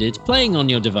 downloaded, playing on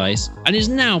your device, and is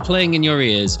now playing in your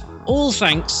ears, all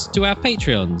thanks to our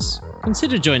Patreons.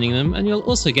 Consider joining them and you'll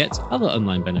also get other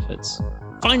online benefits.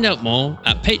 Find out more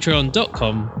at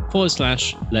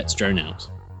patreon.com/Let's Drone Out.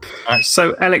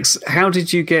 So, Alex, how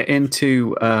did you get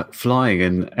into flying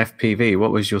and FPV?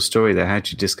 What was your story there? How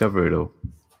did you discover it all?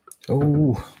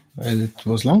 Oh, it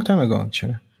was a long time ago,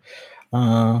 actually.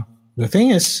 The thing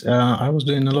is, I was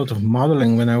doing a lot of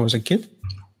modeling when I was a kid.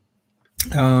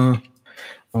 I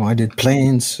did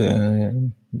planes,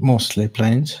 mostly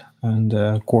planes,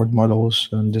 and quad models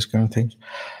and this kind of things.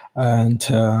 And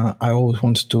I always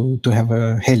wanted to have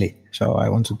a heli, so I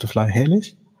wanted to fly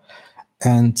helis.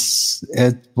 And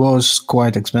it was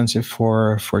quite expensive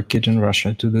for a kid in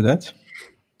Russia to do that.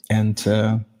 And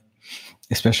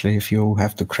especially if you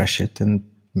have to crash it and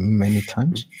many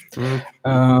times.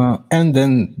 And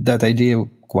then that idea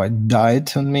quite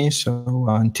died on me. So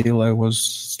until I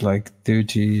was like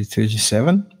 30,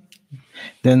 37,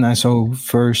 then I saw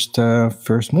first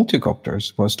multicopters.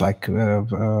 It was like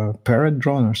a Parrot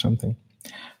drone or something.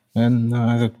 And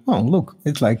I thought, oh, look,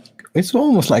 it's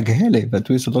almost like a heli, but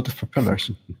with a lot of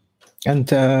propellers. And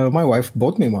my wife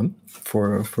bought me one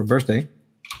for birthday.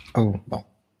 Oh, well,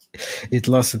 it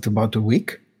lasted about a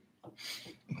week.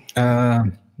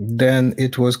 Then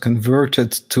it was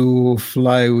converted to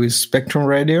fly with Spectrum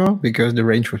radio because the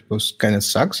range was kind of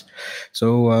sucks.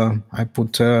 So I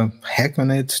put a hack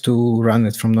on it to run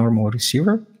it from normal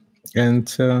receiver. And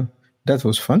that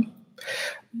was fun.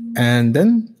 And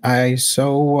then I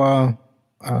saw...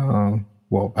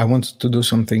 well, I wanted to do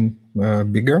something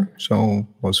bigger, so it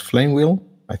was Flame Wheel.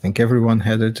 I think everyone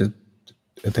had it at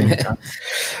any time.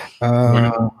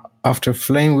 After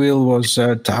Flame Wheel was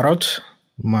Tarot.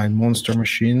 My monster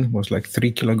machine was like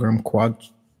 3 kilogram quad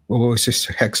OSS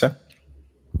Hexa.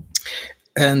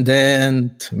 And then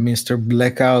Mr.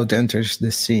 Blackout enters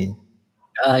the scene.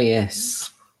 Ah, yes.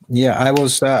 Yeah, I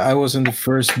was in the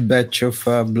first batch of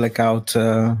Blackout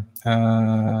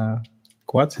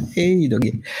quad. Hey,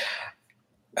 doggy.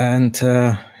 And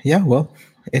yeah, well,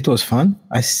 it was fun.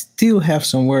 I still have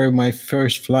somewhere my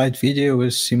first flight video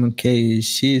with Simon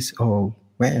KC's. Oh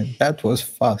man, that was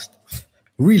fast,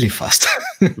 really fast.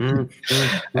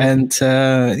 And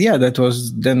yeah,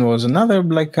 then was another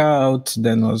Blackout.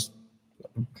 Then was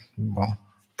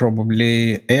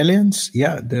probably Aliens.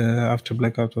 Yeah, after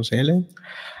Blackout was Alien.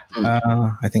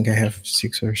 I think I have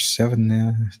 6 or 7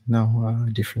 now,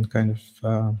 different kind of.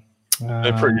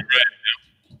 They're pretty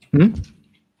rare.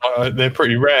 They're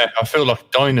pretty rare. I feel like a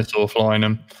dinosaur flying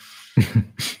them.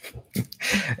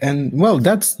 And well,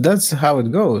 that's how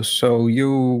it goes. So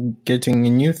you getting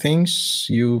new things,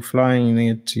 you flying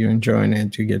it, you enjoying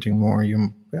it, you getting more.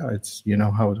 It's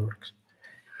how it works.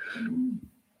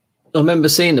 I remember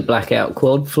seeing the Blackout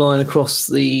quad flying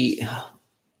across a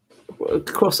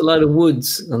load of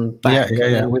woods and back.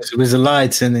 Yeah. With the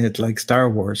lights in it, like Star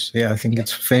Wars. Yeah, I think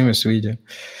it's a famous video.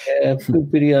 Yeah, good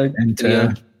video.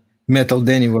 And Metal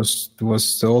Danny was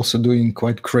also doing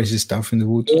quite crazy stuff in the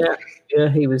woods. Yeah,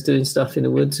 he was doing stuff in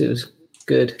the woods. It was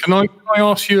good. Can I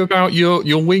ask you about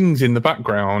your wings in the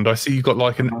background? I see you've got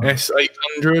like an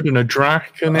S800 and a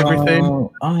Drac and everything.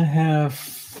 I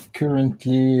have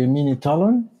currently a Mini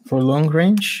Talon for long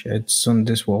range. It's on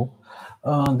this wall.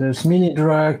 There's Mini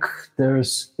Drac.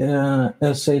 There's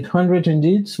S800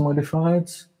 indeed, modified.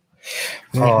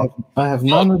 I have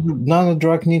Nano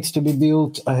Drac needs to be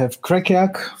built. I have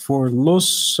Krakiak for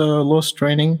loss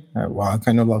training. I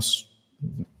kind of lost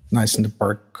nice in the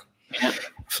park.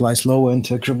 Fly slow and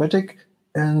acrobatic.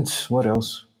 And what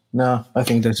else? No, I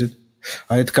think that's it.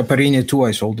 I had Caparini too.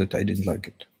 I sold it. I didn't like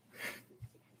it.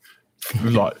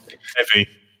 Like heavy.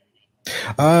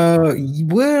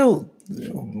 Well,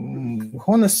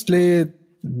 honestly,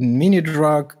 Mini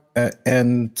Drac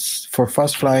and for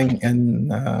fast flying and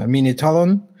Mini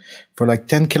Talon for like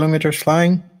 10 kilometers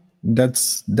flying.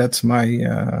 That's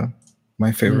my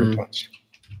my favorite ones.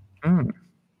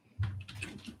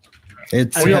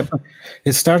 It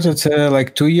started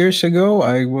like 2 years ago.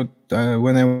 I would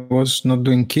when I was not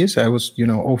doing KISS, I was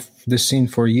off the scene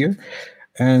for a year,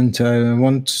 and I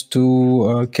want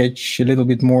to catch a little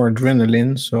bit more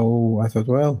adrenaline. So I thought,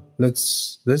 well,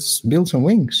 let's build some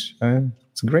wings.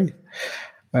 It's great,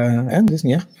 and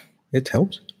it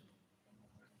helps.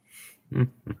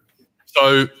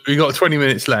 So we got 20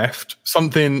 minutes left.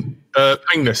 Something,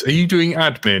 Angus, are you doing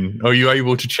admin? Are you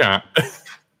able to chat?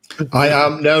 I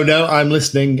am. No, I'm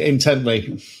listening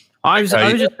intently. I was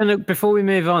just going to, before we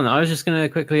move on, I was just going to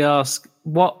quickly ask,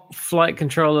 what flight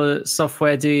controller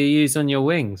software do you use on your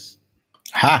wings?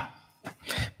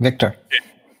 Victor.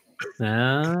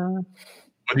 Ah.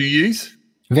 What do you use?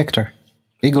 Victor.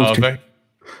 Eagle 2.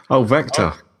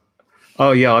 Vector.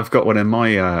 Oh yeah, I've got one in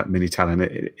my Mini Talon.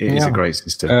 It is a great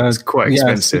system. It's quite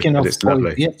expensive, but it's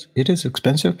lovely. Yes, it is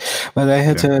expensive, but I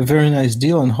had a very nice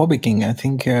deal on Hobby King. I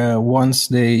think once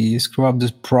they scrubbed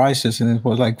the prices, and it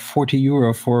was like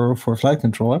 €40 for a flight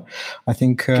controller. I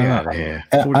think Get out of here.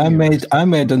 I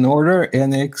made an order,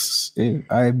 and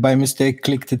I by mistake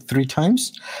clicked it 3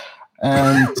 times.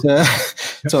 And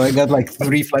so I got like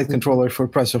 3 flight controllers for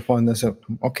price of one. I said,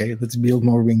 okay, let's build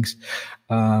more wings.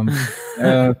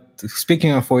 Speaking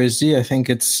of OSD, I think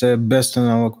it's best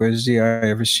analog OSD I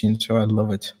ever seen, so I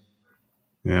love it.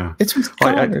 Yeah, it's with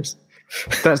colors.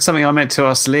 That's something I meant to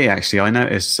ask Lee. Actually, I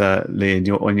noticed Lee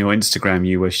on your Instagram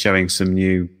you were showing some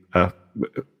new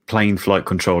plane flight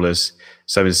controllers.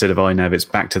 So instead of iNav, it's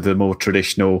back to the more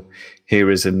traditional. Here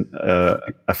is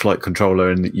a flight controller,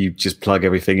 and you just plug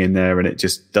everything in there, and it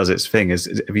just does its thing.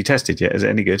 Have you tested yet? Is it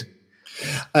any good?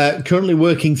 Currently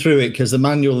working through it because the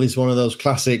manual is one of those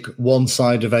classic one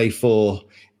side of A4.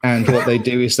 And what they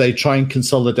do is they try and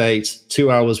consolidate 2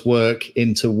 hours work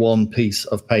into one piece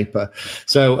of paper.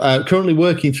 So currently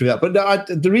working through that. But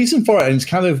the reason for it, and it's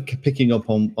kind of picking up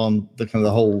on the kind of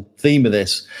the whole theme of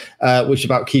this, which is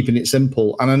about keeping it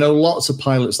simple. And I know lots of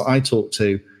pilots that I talk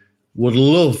to would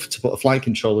love to put a flight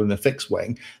controller in a fixed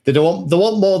wing. They want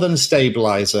more than a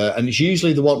stabilizer, and it's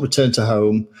usually they want return to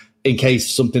home in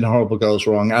case something horrible goes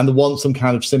wrong, and they want some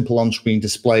kind of simple on-screen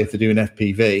display if they're doing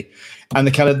FPV. And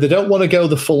they don't want to go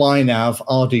the full iNav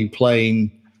RD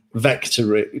plane vector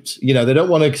route. You know, they don't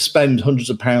want to spend hundreds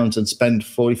of pounds and spend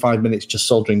 45 minutes just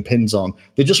soldering pins on.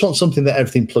 They just want something that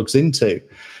everything plugs into.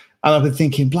 And I've been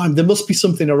thinking, blimey, there must be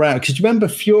something around. Because you remember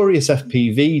Furious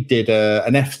FPV did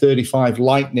an F-35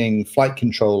 Lightning flight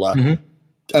controller. Mm-hmm.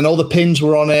 And all the pins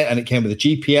were on it, and it came with a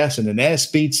GPS and an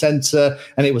airspeed sensor,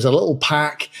 and it was a little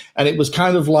pack. And it was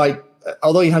kind of like,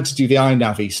 although you had to do the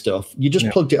iNavi stuff, you just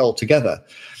plugged it all together.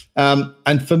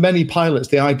 And for many pilots,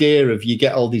 the idea of you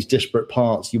get all these disparate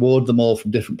parts, you order them all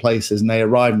from different places, and they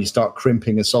arrive and you start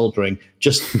crimping and soldering,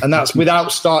 and that's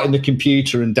without starting the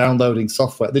computer and downloading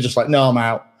software. They're just like, no, I'm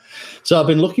out. So I've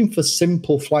been looking for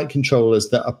simple flight controllers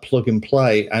that are plug and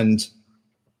play, and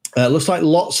looks like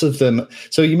lots of them.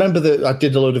 So you remember that I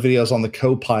did a load of videos on the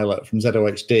Copilot from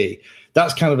ZOHD.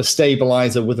 That's kind of a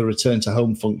stabilizer with a return to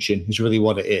home function is really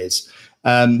what it is.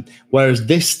 Whereas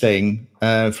this thing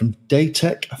from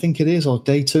Datec, I think it is, or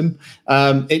Datum,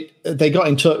 they got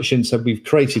in touch and said, we've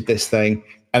created this thing,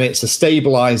 and it's a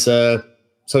stabilizer.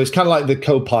 So it's kind of like the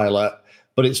Copilot,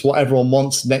 but it's what everyone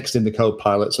wants next in the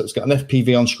Copilot. So it's got an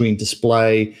FPV on-screen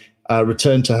display,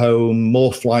 return to home,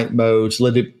 more flight modes, a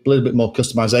little bit more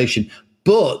customization.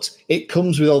 But it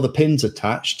comes with all the pins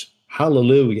attached.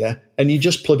 Hallelujah. And you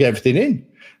just plug everything in.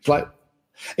 It's like,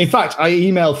 in fact, I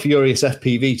emailed Furious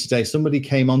FPV today. Somebody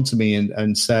came on to me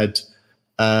and said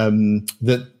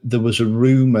that there was a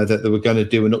rumor that they were going to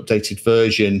do an updated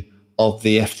version of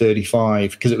the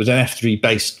F-35 because it was an F3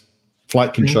 based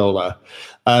flight controller.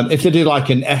 If they did like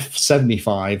an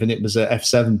F-75 and it was an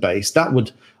F7 base, that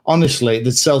would honestly,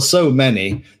 they'd sell so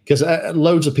many because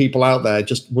loads of people out there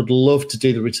just would love to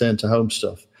do the return to home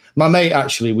stuff. My mate,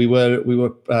 actually, we were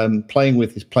playing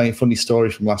with his funny story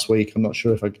from last week. I'm not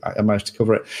sure if I managed to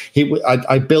cover it.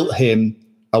 I built him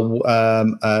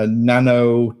a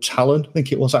Nano Talon, I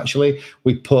think it was actually.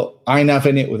 We put iNav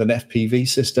in it with an FPV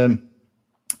system.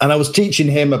 And I was teaching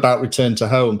him about return to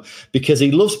home because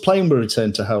he loves playing with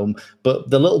return to home. But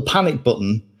the little panic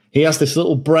button, he has this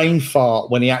little brain fart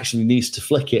when he actually needs to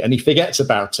flick it, and he forgets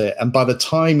about it. And by the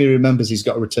time he remembers he's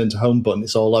got a return to home button,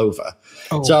 it's all over.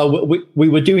 Oh. So we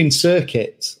were doing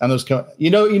circuits, and I was going, you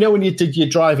know when you did your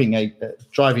driving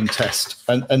test,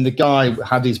 and the guy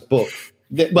had his book.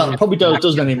 Well, probably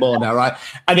doesn't anymore now, right?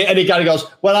 And the guy goes,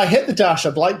 "When I hit the dash,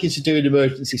 I'd like you to do an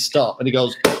emergency stop." And he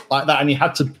goes like that, and he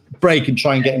had to brake and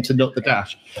try and get him to nut the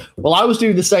dash. Well, I was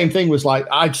doing the same thing. Was like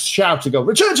I'd shout to go,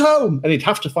 "Return to home," and he'd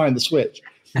have to find the switch.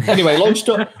 Anyway,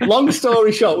 long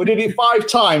story short, we did it 5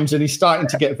 times, and he's starting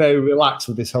to get very relaxed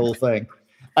with this whole thing.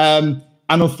 And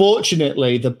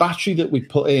unfortunately, the battery that we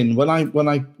put in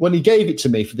when he gave it to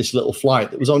me for this little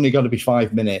flight that was only going to be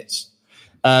 5 minutes,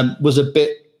 was a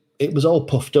bit. It was all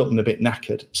puffed up and a bit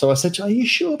knackered. So I said, "Are you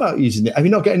sure about using it? Have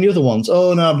you not got any other ones?"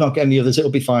 "Oh no, I've not got any others.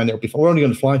 It'll be fine. We're only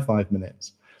going to fly 5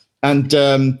 minutes." And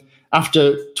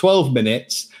after 12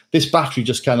 minutes, this battery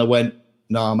just kind of went,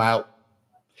 no, I'm out.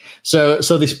 So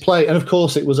this plane, and of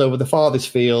course it was over the farthest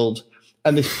field,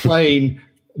 and this plane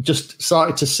just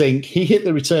started to sink. He hit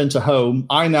the return to home.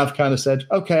 iNav kind of said,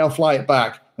 okay, I'll fly it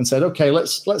back, and said, okay,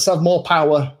 let's have more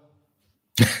power.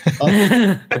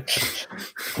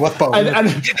 What power?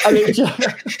 And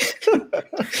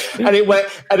it went,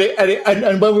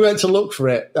 and when we went to look for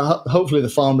it, hopefully the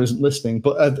farmer isn't listening,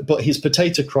 but his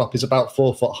potato crop is about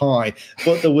 4 foot high,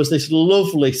 but there was this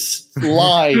lovely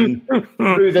line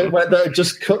through that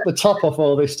just cut the top off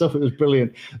all this stuff. It was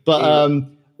brilliant. But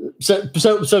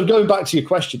so going back to your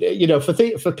question,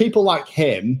 for people like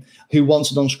him who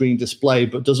wants an on-screen display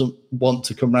but doesn't want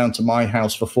to come round to my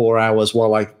house for 4 hours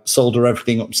while I solder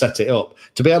everything up, set it up,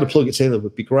 to be able to plug it together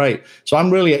would be great. So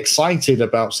I'm really excited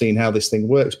about seeing how this thing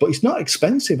works. But it's not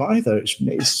expensive either.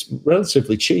 It's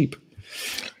relatively cheap.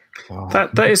 Wow.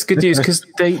 That is good news, because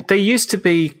they used to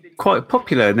be quite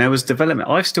popular and there was development.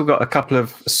 I've still got a couple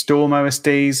of Storm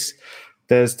OSDs.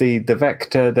 There's the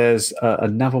Vector. There's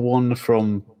another one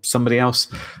from somebody else.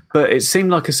 But it seemed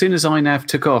like as soon as iNav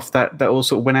took off, that all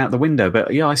sort of went out the window.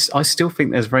 But yeah, I still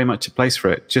think there's very much a place for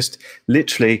it. Just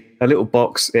literally a little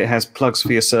box. It has plugs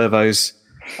for your servos,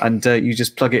 and you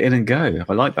just plug it in and go.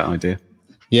 I like that idea.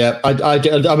 Yeah,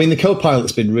 I mean, the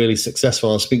Copilot's been really successful.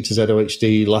 I was speaking to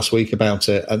ZOHD last week about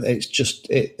it, and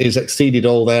it has exceeded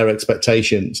all their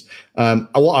expectations.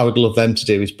 What I would love them to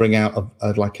do is bring out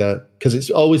because it's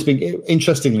always been,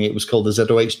 interestingly, it was called the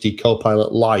ZOHD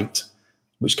Copilot Lite,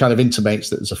 which kind of intimates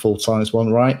that there's a full-size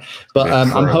one, right? But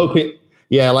I'm hoping,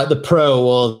 like the Pro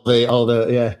or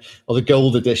the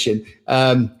Gold Edition.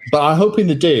 But I'm hoping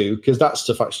to do, because that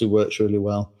stuff actually works really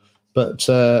well. But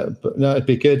no, it'd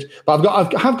be good. But I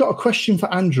have got a question for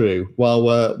Andrew while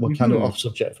we're kind of off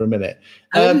subject for a minute.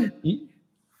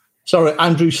 Sorry,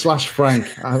 Andrew / Frank.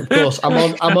 Of course, I'm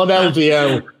on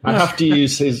LDO. I have to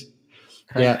use his.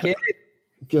 Yeah.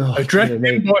 Address him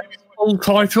by his full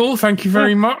title. Thank you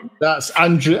very much. That's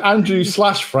Andrew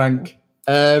 / Frank.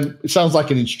 It sounds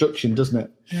like an instruction, doesn't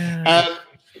it? Yeah.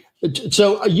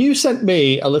 So you sent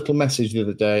me a little message the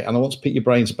other day, and I want to pick your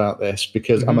brains about this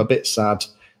because I'm a bit sad.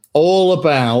 All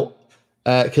about,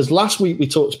 because last week we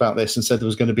talked about this and said there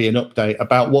was going to be an update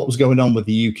about what was going on with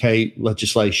the UK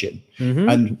legislation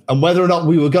and whether or not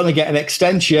we were going to get an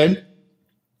extension.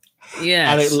 Yes.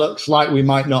 And it looks like we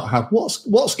might not have.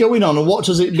 What's going on, and what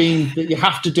does it mean that you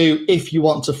have to do if you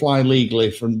want to fly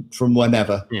legally from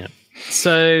whenever? Yeah.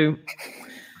 So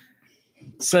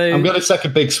I'm going to take a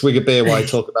big swig of beer while I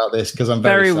talk about this because I'm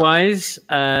very wise.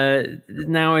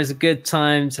 Now is a good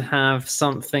time to have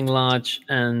something large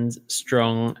and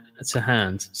strong to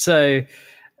hand. So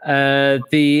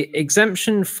the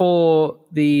exemption for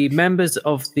the members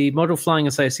of the model flying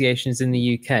associations in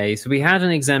the UK. So we had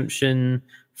an exemption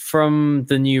from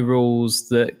the new rules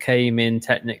that came in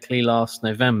technically last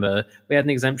November. We had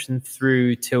an exemption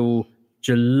through till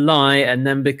July, and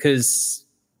then because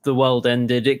the world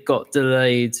ended, it got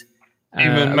delayed.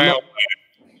 Even now,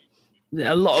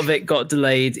 a lot of it got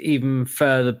delayed even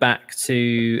further back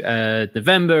to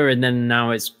November, and then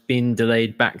now it's been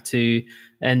delayed back to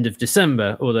end of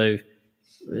December, although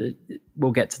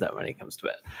we'll get to that when it comes to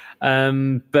it.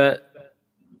 But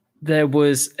there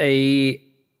was a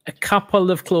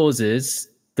couple of clauses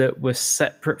that were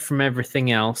separate from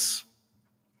everything else.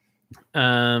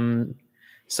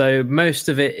 So most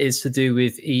of it is to do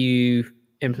with EU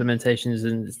implementations,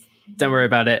 and don't worry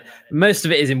about it. Most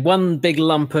of it is in one big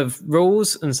lump of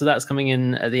rules, and so that's coming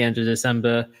in at the end of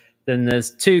December. Then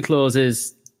there's 2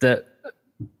 clauses that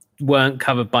weren't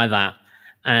covered by that,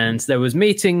 and there was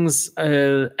meetings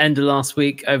end of last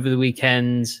week, over the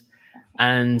weekend,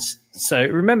 and so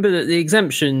remember that the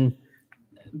exemption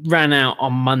ran out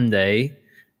on Monday.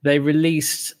 They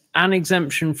released an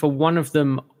exemption for one of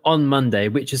them on Monday,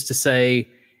 which is to say,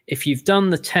 if you've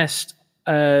done the test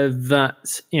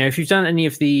if you've done any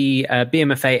of the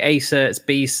BMFA A certs,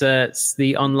 B certs,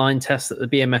 the online tests that the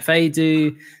BMFA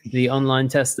do, the online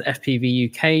tests that FPV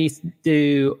UK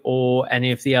do, or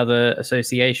any of the other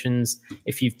associations,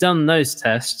 if you've done those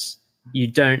tests, you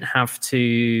don't have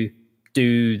to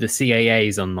do the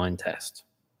CAA's online test.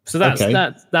 So that's okay.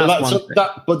 that's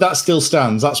but that still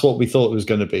stands. That's what we thought it was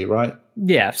going to be, right?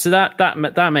 Yeah. So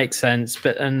that makes sense.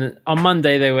 But and on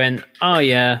Monday they went, oh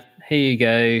yeah, here you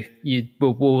go.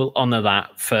 We'll honour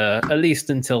that for at least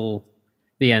until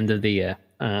the end of the year.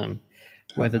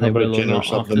 Whether they will or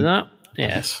not after that,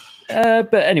 yes.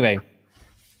 But anyway,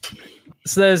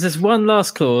 so there's this one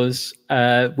last clause,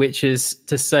 which is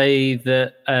to say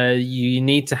that you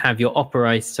need to have your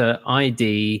operator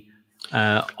ID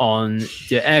on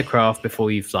your aircraft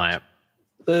before you fly it.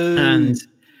 And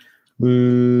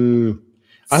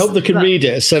I hope they can read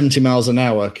it at 70 miles an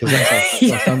hour, because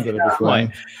that's how I'm going to be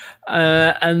flying.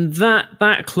 And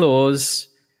that clause,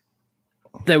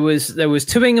 there was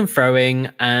toing and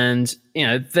froing, and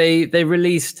they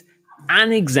released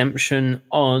an exemption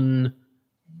on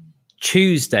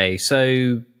Tuesday.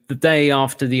 So the day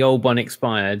after the old one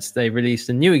expired, they released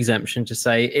a new exemption to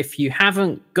say if you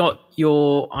haven't got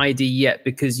your ID yet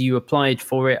because you applied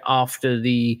for it after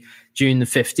the June the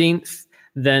 15th,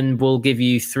 then we'll give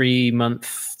you 3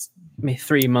 months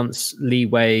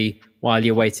leeway while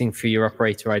you're waiting for your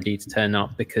operator ID to turn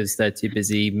up because they're too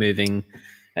busy moving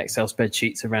Excel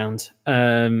spreadsheets around.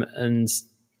 And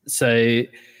so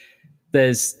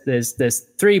there's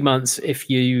 3 months. If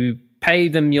you pay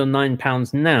them your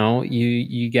 £9 now,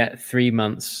 you get 3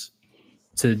 months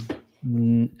to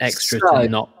extra to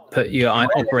not put your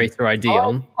operator ID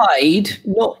on. I've paid,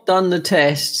 not done the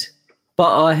test,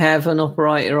 but I have an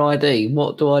operator ID.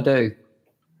 What do I do?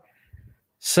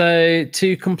 So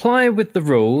to comply with the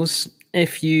rules,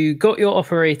 if you got your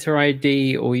operator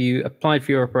ID or you applied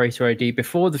for your operator ID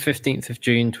before the 15th of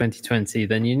June 2020,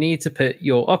 then you need to put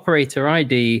your operator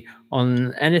ID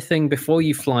on anything before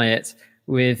you fly it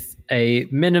with a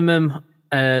minimum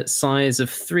size of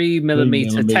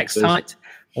 3mm text height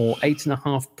or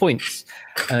 8.5 points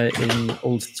in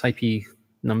old typey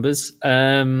numbers.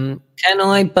 Can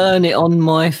I burn it on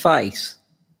my face?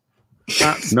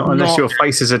 That's not unless your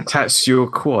face is attached to your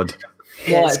quad.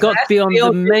 Yeah, it's got to be on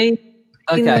the main.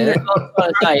 Okay, that's what I was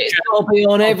going to say. It's got to be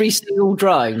on every single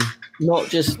drone, not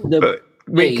just the.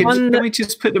 But can we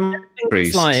just put them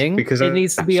flying? Because it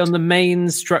needs to be on the main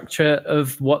structure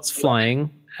of what's flying,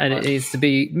 and it needs to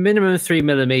be minimum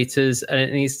 3mm, and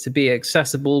it needs to be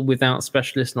accessible without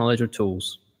specialist knowledge or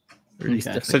tools.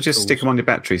 So just stick them on your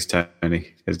batteries,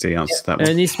 Tony, as the answer to that one. And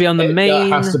it needs to be on the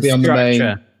main has to be on structure. the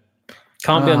main.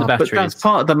 Can't be on the batteries. But that's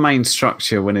part of the main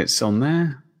structure when it's on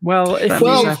there. Well,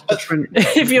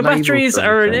 if your batteries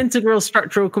are an integral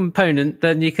structural component,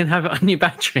 then you can have it on your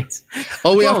batteries.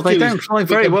 They don't fly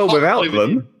very well without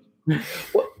them.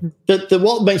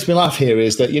 What makes me laugh here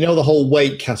is that the whole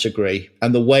weight category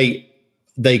and the weight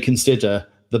they consider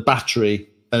the battery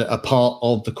a part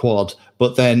of the quad,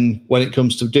 but then when it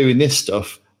comes to doing this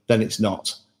stuff, then it's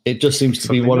not. It just seems to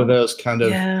be one of those kind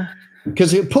of. Yeah.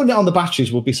 Because putting it on the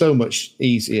batteries will be so much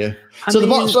easier.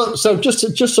 So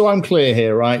just so I'm clear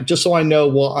here, right? Just so I know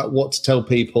what to tell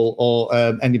people or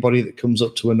anybody that comes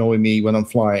up to annoy me when I'm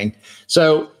flying.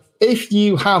 So if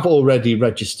you have already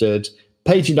registered,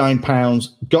 paid your £9,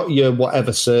 got your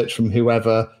whatever search from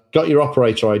whoever, got your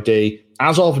operator ID,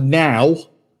 as of now,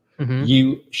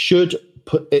 you should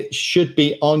should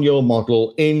be on your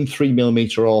model in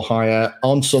 3mm or higher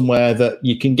on somewhere that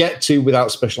you can get to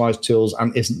without specialized tools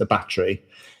and isn't the battery.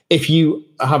 If you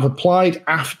have applied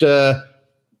after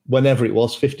whenever it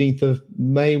was, 15th of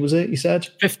May, was it, you said?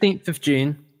 15th of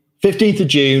June. 15th of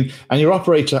June, and your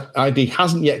operator ID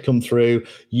hasn't yet come through,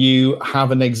 you have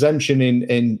an exemption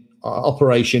in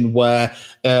operation where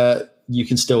you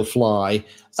can still fly.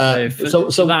 So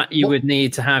for that, you would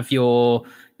need to have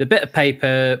the bit of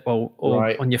paper or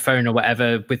right. on your phone or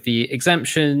whatever with the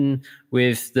exemption,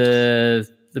 with the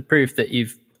proof that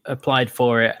you've applied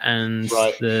for it, and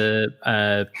the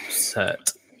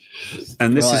cert.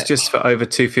 And this is just for over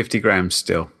 250 grams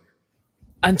still?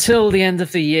 Until the end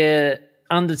of the year,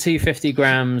 under 250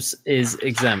 grams is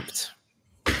exempt.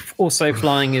 Also,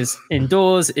 flying is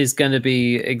indoors is going to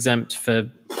be exempt for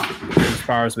as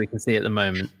far as we can see at the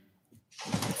moment.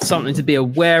 Something to be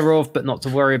aware of, but not to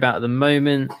worry about at the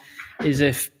moment, is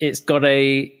if it's got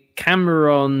a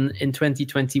camera on in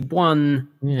 2021,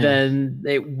 then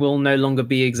it will no longer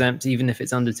be exempt, even if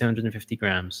it's under 250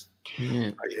 grams.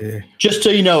 Yeah. Just so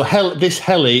you know, this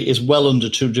heli is well under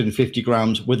 250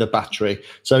 grams with a battery.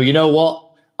 So you know what?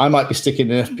 I might be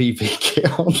sticking an FPV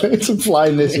kit on it and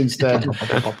flying this instead.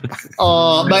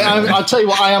 Oh, mate, I'll tell you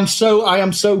what, I am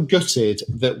so gutted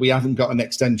that we haven't got an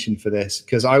extension for this,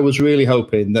 because I was really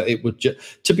hoping that it would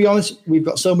to be honest, we've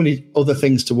got so many other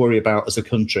things to worry about as a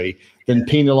country than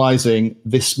penalising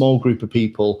this small group of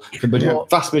people, the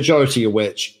vast majority of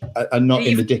which are not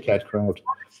in the dickhead crowd.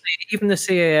 Even the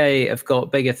CAA have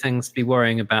got bigger things to be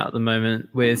worrying about at the moment,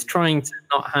 with trying to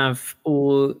not have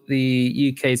all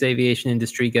the UK's aviation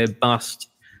industry go bust.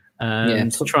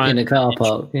 Try in a car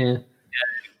park.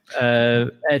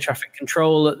 Air traffic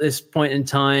control at this point in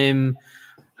time,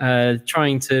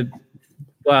 trying to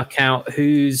work out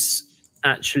who's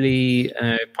actually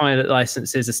pilot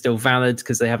licenses are still valid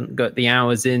because they haven't got the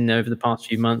hours in over the past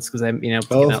few months because they haven't been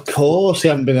able to. Of course, they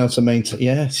haven't been able to maintain.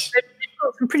 Yes.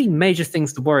 Some pretty major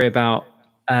things to worry about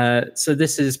So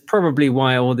this is probably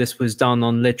why all this was done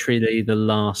on literally the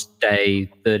last day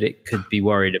that it could be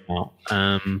worried about.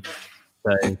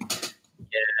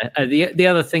 The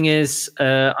other thing is,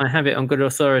 I have it on good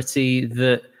authority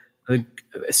that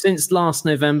since last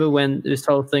November, when this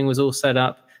whole thing was all set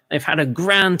up, they've had a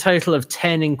grand total of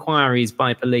 10 inquiries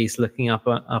by police looking up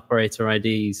operator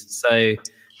IDs. So,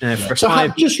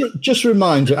 just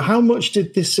remind you, how much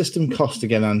did this system cost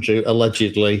again, Andrew?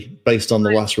 Allegedly, based on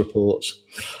the last reports,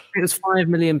 it was £5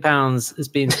 million has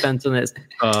been spent on it so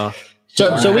far.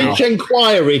 So each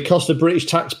inquiry cost the British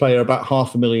taxpayer about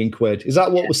 £500,000. Is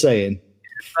that what we're saying?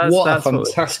 What a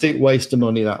fantastic waste of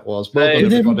money that was. Well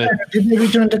done, everybody. Did they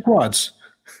return the quads?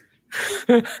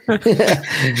 I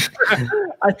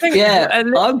think. Yeah,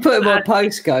 I'm putting my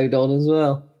postcode on as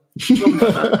well.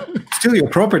 Still your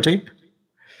property.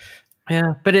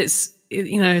 Yeah, but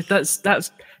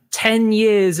that's 10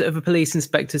 years of a police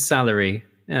inspector's salary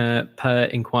per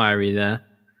inquiry there.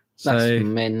 That's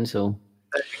mental.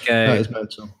 There you go. That is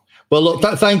mental. Well, look,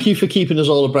 thank you for keeping us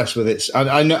all abreast with it.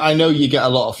 I know you get a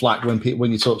lot of flack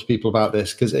when you talk to people about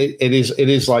this, because it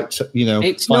is like,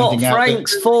 it's not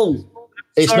Frank's fault.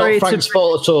 It's not Frank's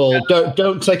fault at all.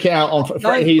 Don't take it out on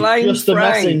Frank. He's just the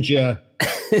messenger.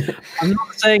 I'm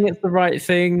not saying it's the right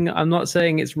thing. I'm not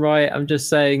saying it's right. I'm just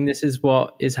saying this is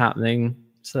what is happening,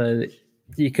 so that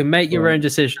you can make your own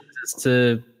decisions as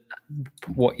to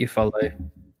what you follow.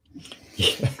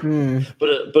 Yeah.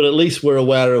 But at least we're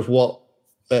aware of what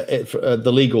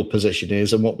the legal position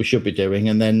is and what we should be doing,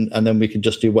 and then we can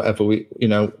just do whatever we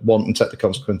want and take the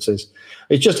consequences.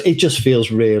 It just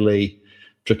feels really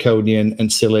draconian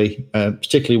and silly,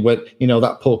 particularly when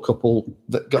that poor couple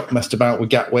that got messed about with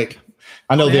Gatwick.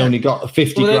 I know they only got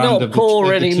 50 they're grand not of poor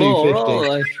the anymore, 250.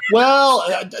 are they? Well,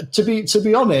 to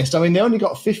be honest, I mean, they only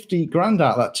got 50 grand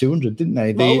out of that 200, didn't they?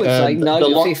 I would say no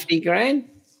to 50 grand.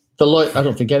 I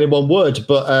don't think anyone would,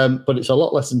 but it's a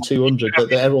lot less than 200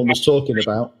 that everyone was talking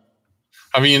about.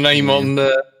 Having your name on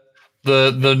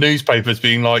the newspapers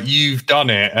being like, you've done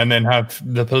it, and then have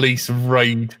the police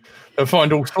raid. They'll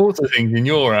find all sorts of things in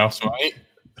your house, mate.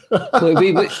 It'll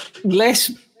be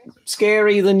less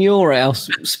scary than your house,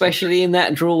 especially in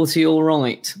that drawer to your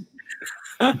right.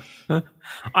 I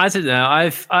don't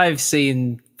know. I've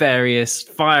seen various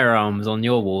firearms on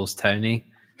your walls, Tony.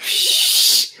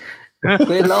 Shh.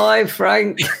 We're live,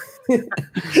 Frank.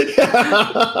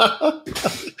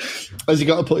 Has he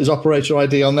got to put his operator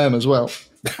ID on them as well?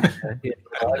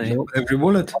 Every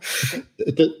bullet.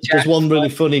 There's one really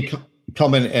funny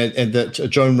comment that a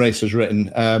drone racer has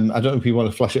written. I don't know if you want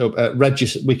to flash it up.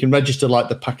 We can register like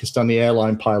the Pakistani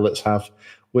airline pilots have,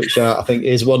 which I think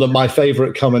is one of my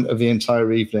favourite comment of the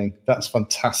entire evening. That's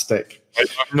fantastic. I'm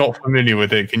not familiar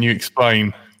with it. Can you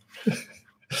explain?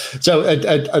 So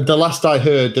the last I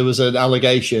heard, there was an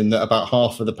allegation that about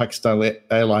half of the Pakistani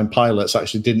airline pilots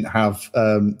actually didn't have,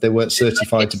 they weren't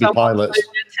certified to be pilots.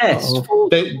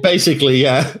 Basically,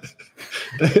 yeah.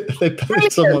 They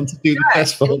paid someone to do the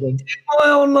test for them. Do my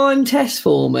online test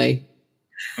for me.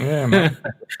 Yeah, man.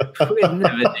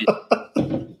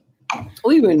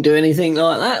 We wouldn't do anything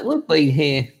like that, would we,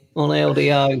 here on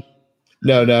LDO?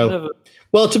 No.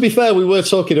 Well, to be fair, we were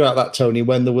talking about that, Tony,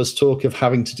 when there was talk of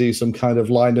having to do some kind of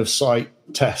line of sight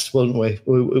test, weren't we?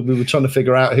 We were trying to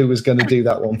figure out who was going to do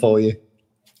that one for you.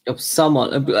 Someone,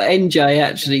 NJ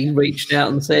actually reached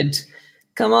out and said,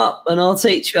 come up and I'll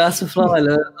teach you how to fly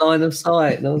line of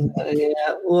sight. And I was like,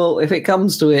 yeah, well, if it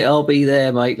comes to it, I'll be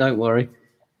there, mate. Don't worry.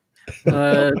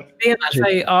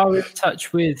 BMFA are in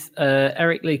touch with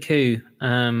Eric Lee Koo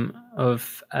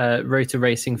of Rotor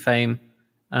Racing fame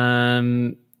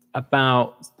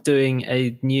about doing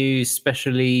a new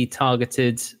specially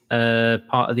targeted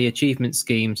part of the achievement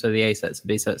scheme, so the A sets and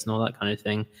B sets and all that kind of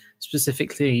thing,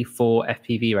 specifically for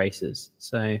FPV racers.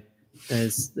 So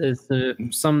there's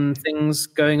some things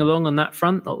going along on that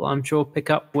front that I'm sure pick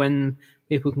up when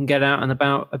people can get out and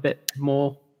about a bit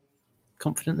more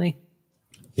confidently.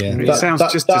 Yeah, it sounds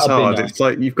just as hard. Nice. It's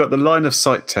like you've got the line of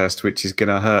sight test, which is going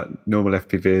to hurt normal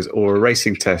FPVs, or a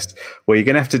racing test where you're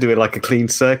going to have to do it like a clean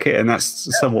circuit, and that's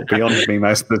somewhat beyond me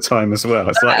most of the time as well.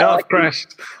 It's like, I've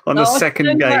crashed on the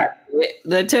second gate.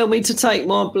 They tell me to take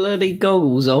my bloody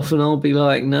goggles off, and I'll be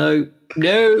like, no,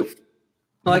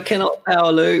 I cannot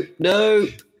power loop. No,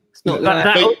 it's not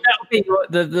that'll be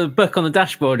the book on the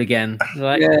dashboard again.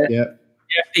 Like, yeah.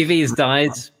 FPV's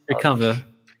died, recover.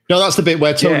 No, that's the bit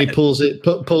where Tony pulls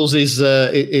his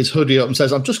hoodie up and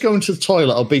says, "I'm just going to the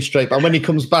toilet. I'll be straight." But when he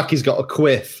comes back, he's got a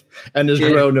quiff and has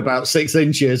grown about 6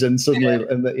 inches, and suddenly,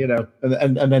 and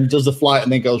then does the flight,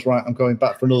 and then goes, right, I'm going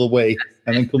back for another wee,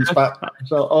 and then comes back.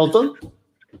 So all done.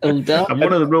 All done. And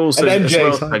one of the rules And as MJ,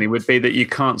 well, huh? Tony, would be that you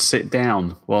can't sit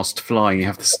down whilst flying. You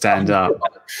have to stand up.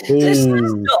 This has got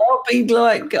to be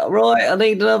like, right, I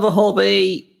need another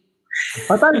hobby.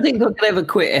 I don't think I could ever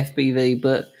quit FPV,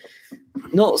 but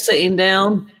not sitting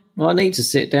down. I need to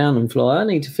sit down and fly. I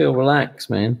need to feel relaxed,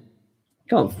 man.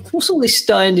 God, what's all this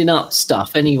standing up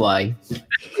stuff anyway?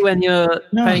 When you're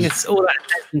paying all that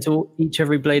attention to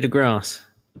every blade of grass.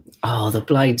 Oh, the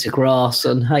blades of grass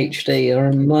on HD are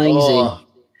amazing. Oh,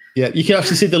 yeah, you can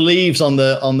actually see the leaves on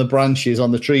the branches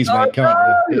on the trees, mate, can't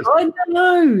you? It's- I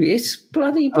know. It's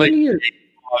bloody brilliant.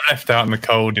 I'm left out in the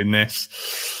cold in this.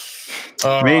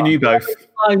 Me and you both.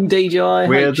 I'm DJI.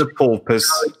 We're the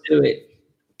paupers. Do it.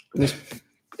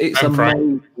 It's I'm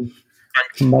Frank. amazing.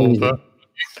 Amazing.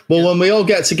 Well, when we all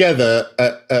get together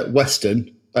at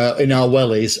Weston in our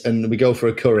wellies and we go for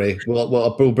a curry,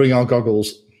 we'll bring our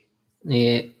goggles.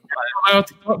 Yeah. I'm allowed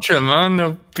to touch them, man.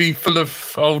 They'll be full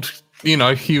of old, human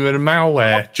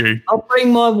malware, Dude. I'll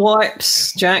bring my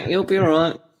wipes, Jack. You'll be all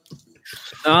right.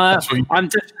 I'm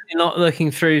definitely not looking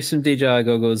through some DJI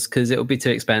goggles because it'll be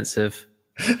too expensive.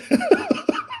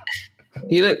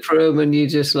 You look through them and you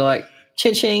just like,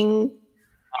 cha-ching.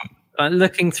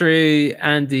 Looking through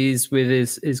Andy's with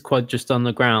his quad just on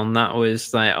the ground, that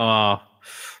was like, I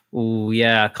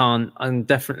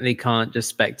definitely can't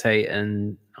just spectate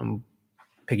and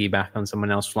piggyback on someone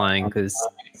else flying because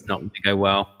it's not going to go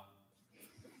well.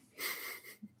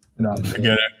 No,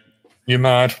 forget it. You're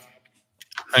mad.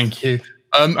 Thank you.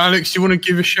 Alex, do you want to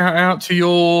give a shout out to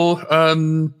your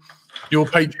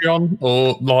Patreon,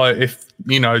 or like if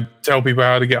tell people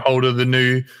how to get hold of the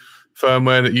new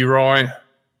firmware that you write?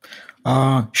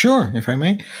 Sure, if I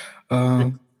may.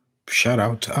 Shout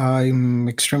out. I'm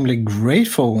extremely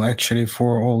grateful actually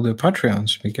for all the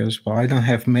Patreons because I don't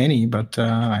have many, but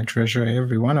I treasure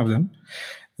every one of them.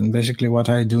 And basically what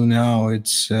I do now,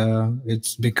 it's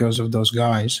because of those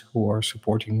guys who are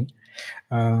supporting me.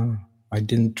 I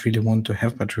didn't really want to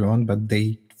have Patreon, but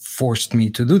they forced me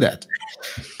to do that.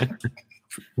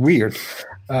 Weird.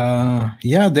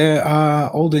 There are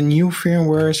all the new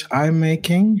firmwares I'm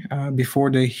making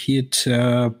before they hit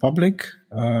public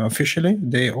officially.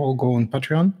 They all go on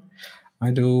Patreon.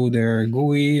 I do their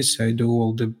GUIs. I do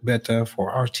all the beta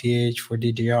for RTH, for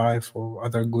DJI, for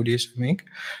other goodies I make.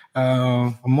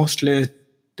 Mostly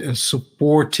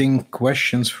supporting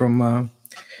questions from...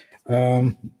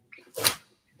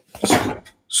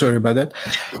 sorry about that.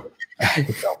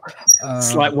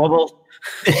 Slight wobble.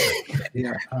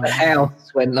 The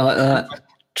house went like that.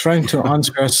 Trying to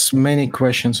answer as many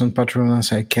questions on Patreon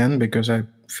as I can because I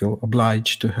feel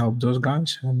obliged to help those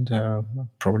guys, and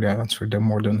probably I answer them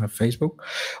more than on Facebook.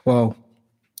 Well,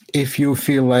 if you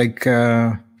feel like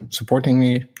supporting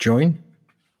me, join.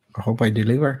 I hope I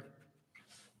deliver.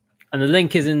 And the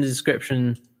link is in the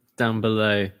description down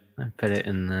below. I put it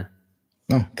in there.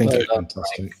 Oh, thank you.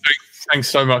 Fantastic. Thanks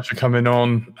so much for coming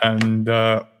on, and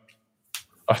I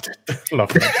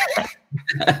love it.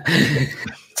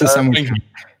 Thank you.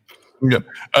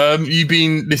 Yeah. You've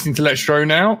been listening to Let's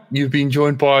Drone Out. You've been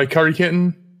joined by Curry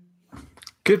Kitten.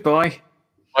 Goodbye.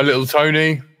 My little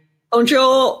Tony.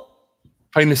 Bonjour.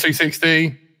 Painless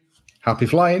 360. Happy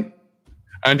flying.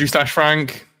 Andrew Stash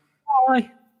Frank.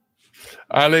 Bye.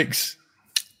 Alex.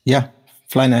 Yeah,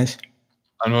 fly nice.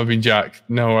 And I've been Jack.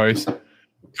 No worries.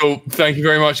 Cool. Thank you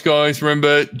very much, guys.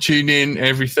 Remember, tune in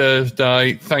every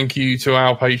Thursday. Thank you to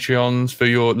our Patreons for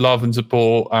your love and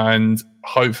support. And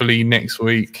hopefully next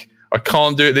week, I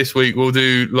can't do it this week. We'll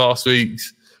do last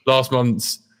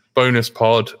month's bonus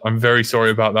pod. I'm very sorry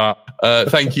about that.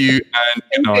 Thank you and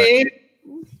good night.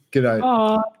 Good night.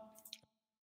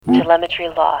 Telemetry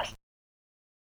lost.